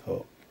going to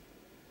put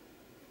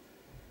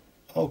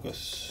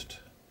August.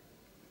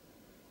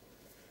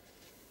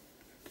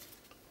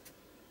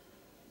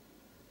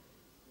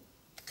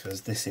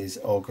 Because this is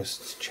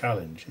August's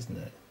challenge, isn't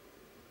it?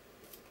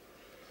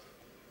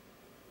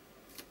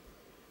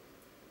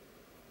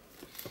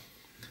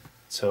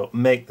 So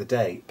make the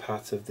date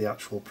part of the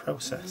actual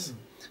process.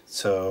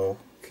 So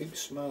Keep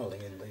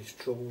smiling in these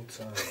troubled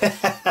times.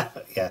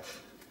 yeah, I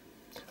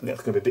think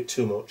that's going to be a bit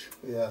too much.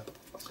 Yeah,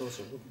 I thought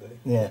it would be.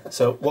 Yeah.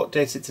 So what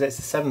date is it today? It's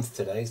the 7th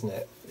today, isn't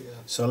it? Yeah.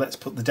 So let's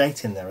put the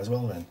date in there as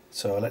well then.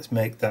 So let's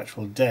make the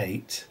actual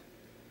date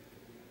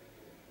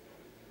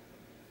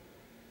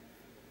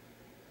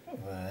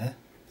there.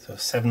 So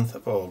 7th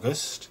of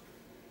August.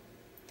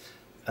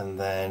 And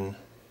then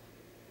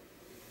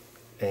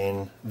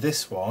in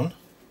this one,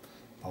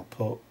 I'll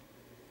put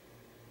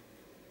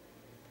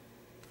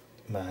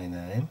my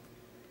name.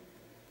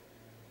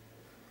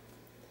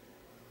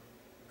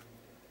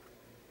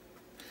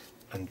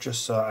 And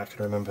just so I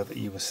can remember that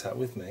you were sat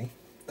with me,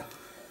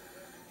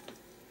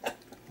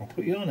 I'll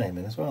put your name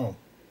in as well.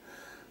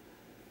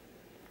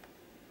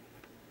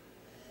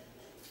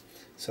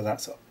 So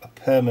that's a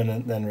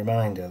permanent then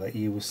reminder that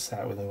you were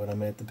sat with me when I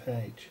made the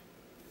page.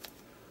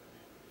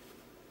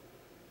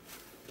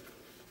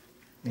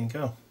 There you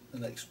go.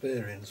 An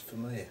experience for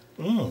me.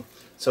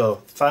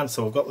 So fine,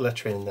 so we've got the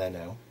letter in there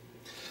now.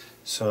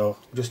 So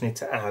we just need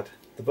to add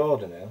the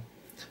border now.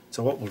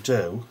 So what we'll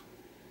do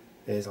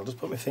is I'll just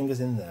put my fingers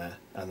in there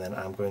and then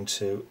I'm going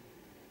to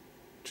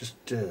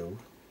just do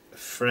a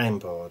frame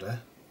border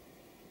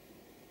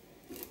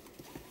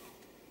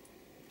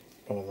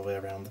all the way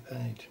around the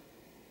page.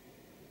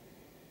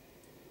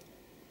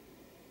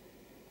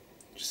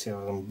 Just see how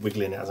I'm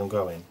wiggling it as I'm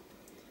going.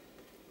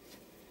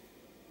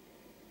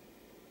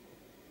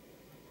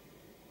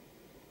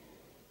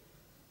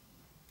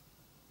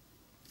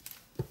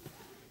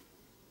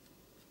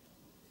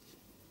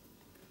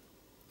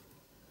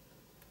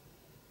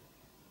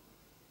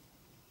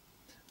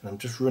 And I'm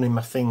just running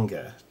my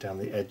finger down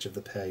the edge of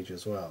the page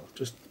as well,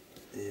 just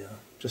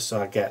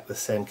so I get the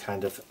same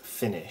kind of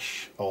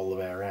finish all the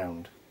way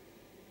around.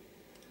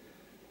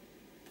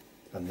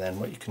 And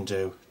then what you can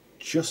do,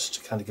 just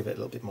to kind of give it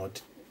a little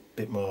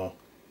bit more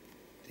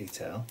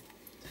detail,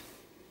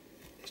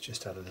 is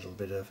just add a little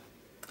bit of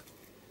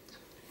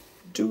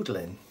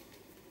doodling.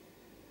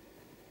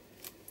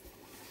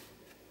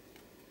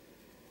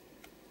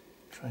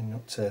 Try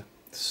not to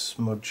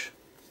smudge.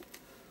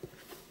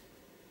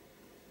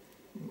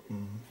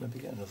 Maybe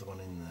get another one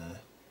in there.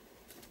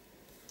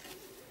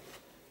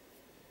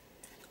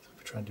 So if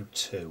we try and do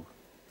 2,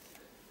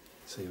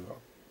 so you've got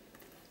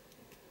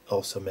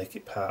also make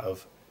it part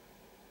of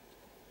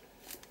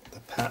the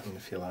pattern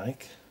if you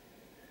like,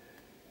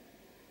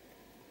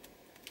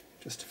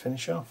 just to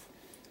finish off.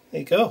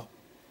 There you go.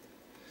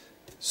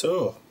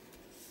 So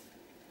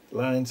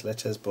lines,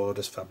 letters,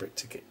 borders, fabric,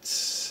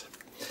 tickets,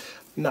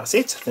 and that's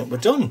it. I think we're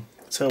done.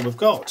 So we've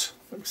got,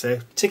 like we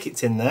say,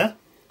 tickets in there.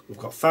 We've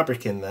got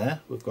fabric in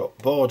there, we've got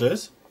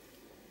borders,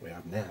 we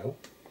have now,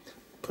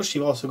 plus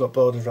you've also got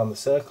borders around the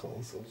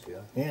circles.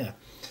 Yeah.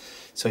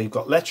 So you've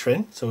got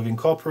lettering, so we've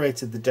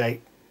incorporated the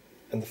date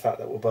and the fact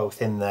that we're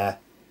both in there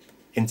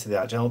into the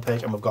art journal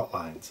page, and we've got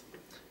lines.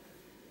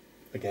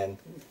 Again,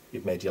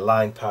 you've made your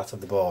line part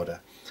of the border.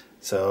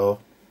 So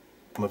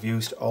we've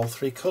used all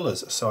 3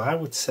 colours, so I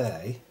would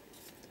say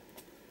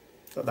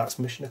that that's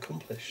mission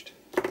accomplished,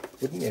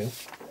 wouldn't you?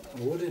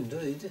 I would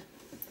indeed.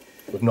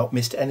 We've not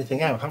missed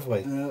anything out, have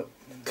we? No.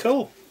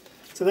 Cool.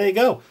 So there you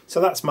go.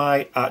 So that's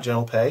my art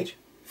journal page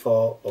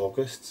for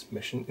August's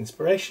Mission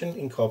Inspiration,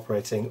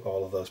 incorporating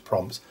all of those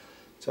prompts.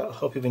 So I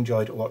hope you've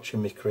enjoyed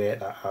watching me create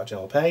that art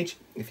journal page.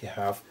 If you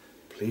have,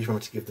 please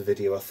remember to give the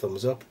video a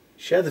thumbs up,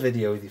 share the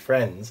video with your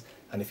friends,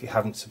 and if you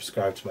haven't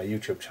subscribed to my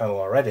YouTube channel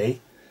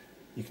already,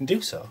 you can do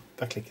so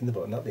by clicking the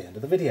button at the end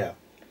of the video.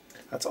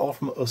 That's all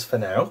from us for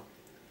now.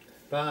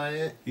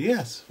 Bye.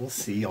 Yes, we'll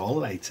see you all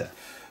later.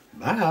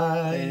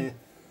 Bye.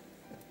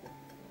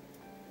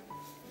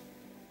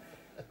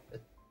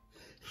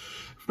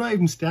 I've not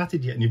even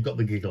started yet and you've got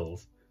the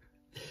giggles.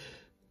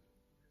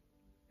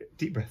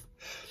 Deep breath.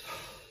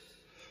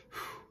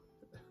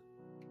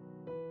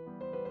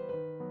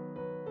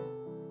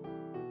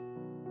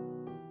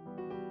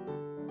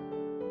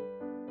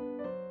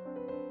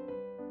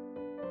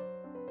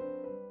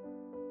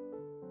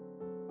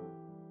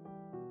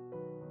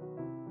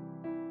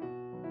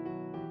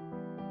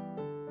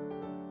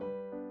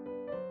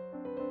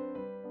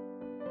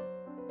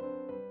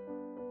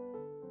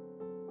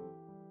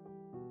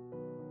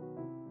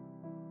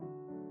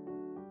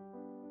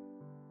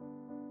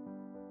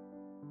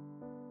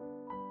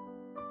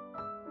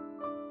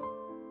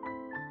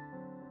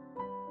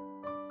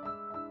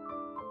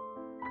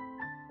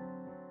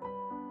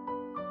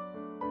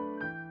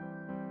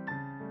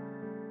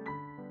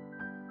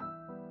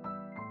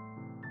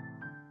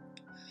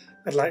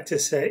 I'd like to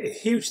say a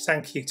huge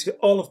thank you to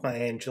all of my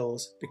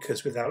angels,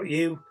 because without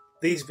you,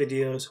 these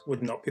videos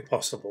would not be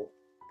possible.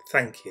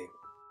 Thank you.